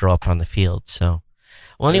way, then throw up on the field. So,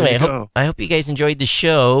 well, anyway, I hope you guys enjoyed the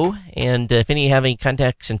show. And if any have any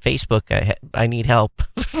contacts in Facebook, I need help.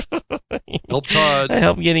 Help Todd. I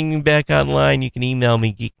help getting back online. You can email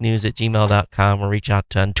me geeknews@gmail.com or reach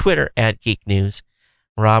out on Twitter @geeknews.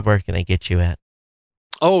 Rob, where can I get you at?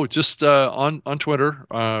 Oh, just on Twitter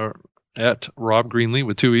at Rob Greenlee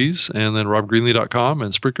with 2 E's, and then robgreenlee.com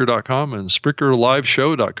and Spreaker.com and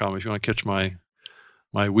SpreakerLiveShow.com if you want to catch my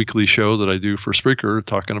weekly show that I do for Spreaker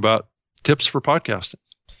talking about tips for podcasting.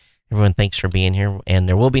 Everyone, thanks for being here. And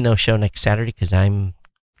there will be no show next Saturday because I'm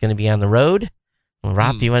going to be on the road. Well,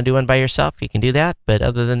 Rob, if you want to do one by yourself, you can do that. But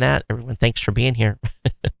other than that, everyone, thanks for being here.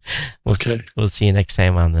 We'll see you next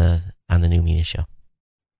time on the New Media Show.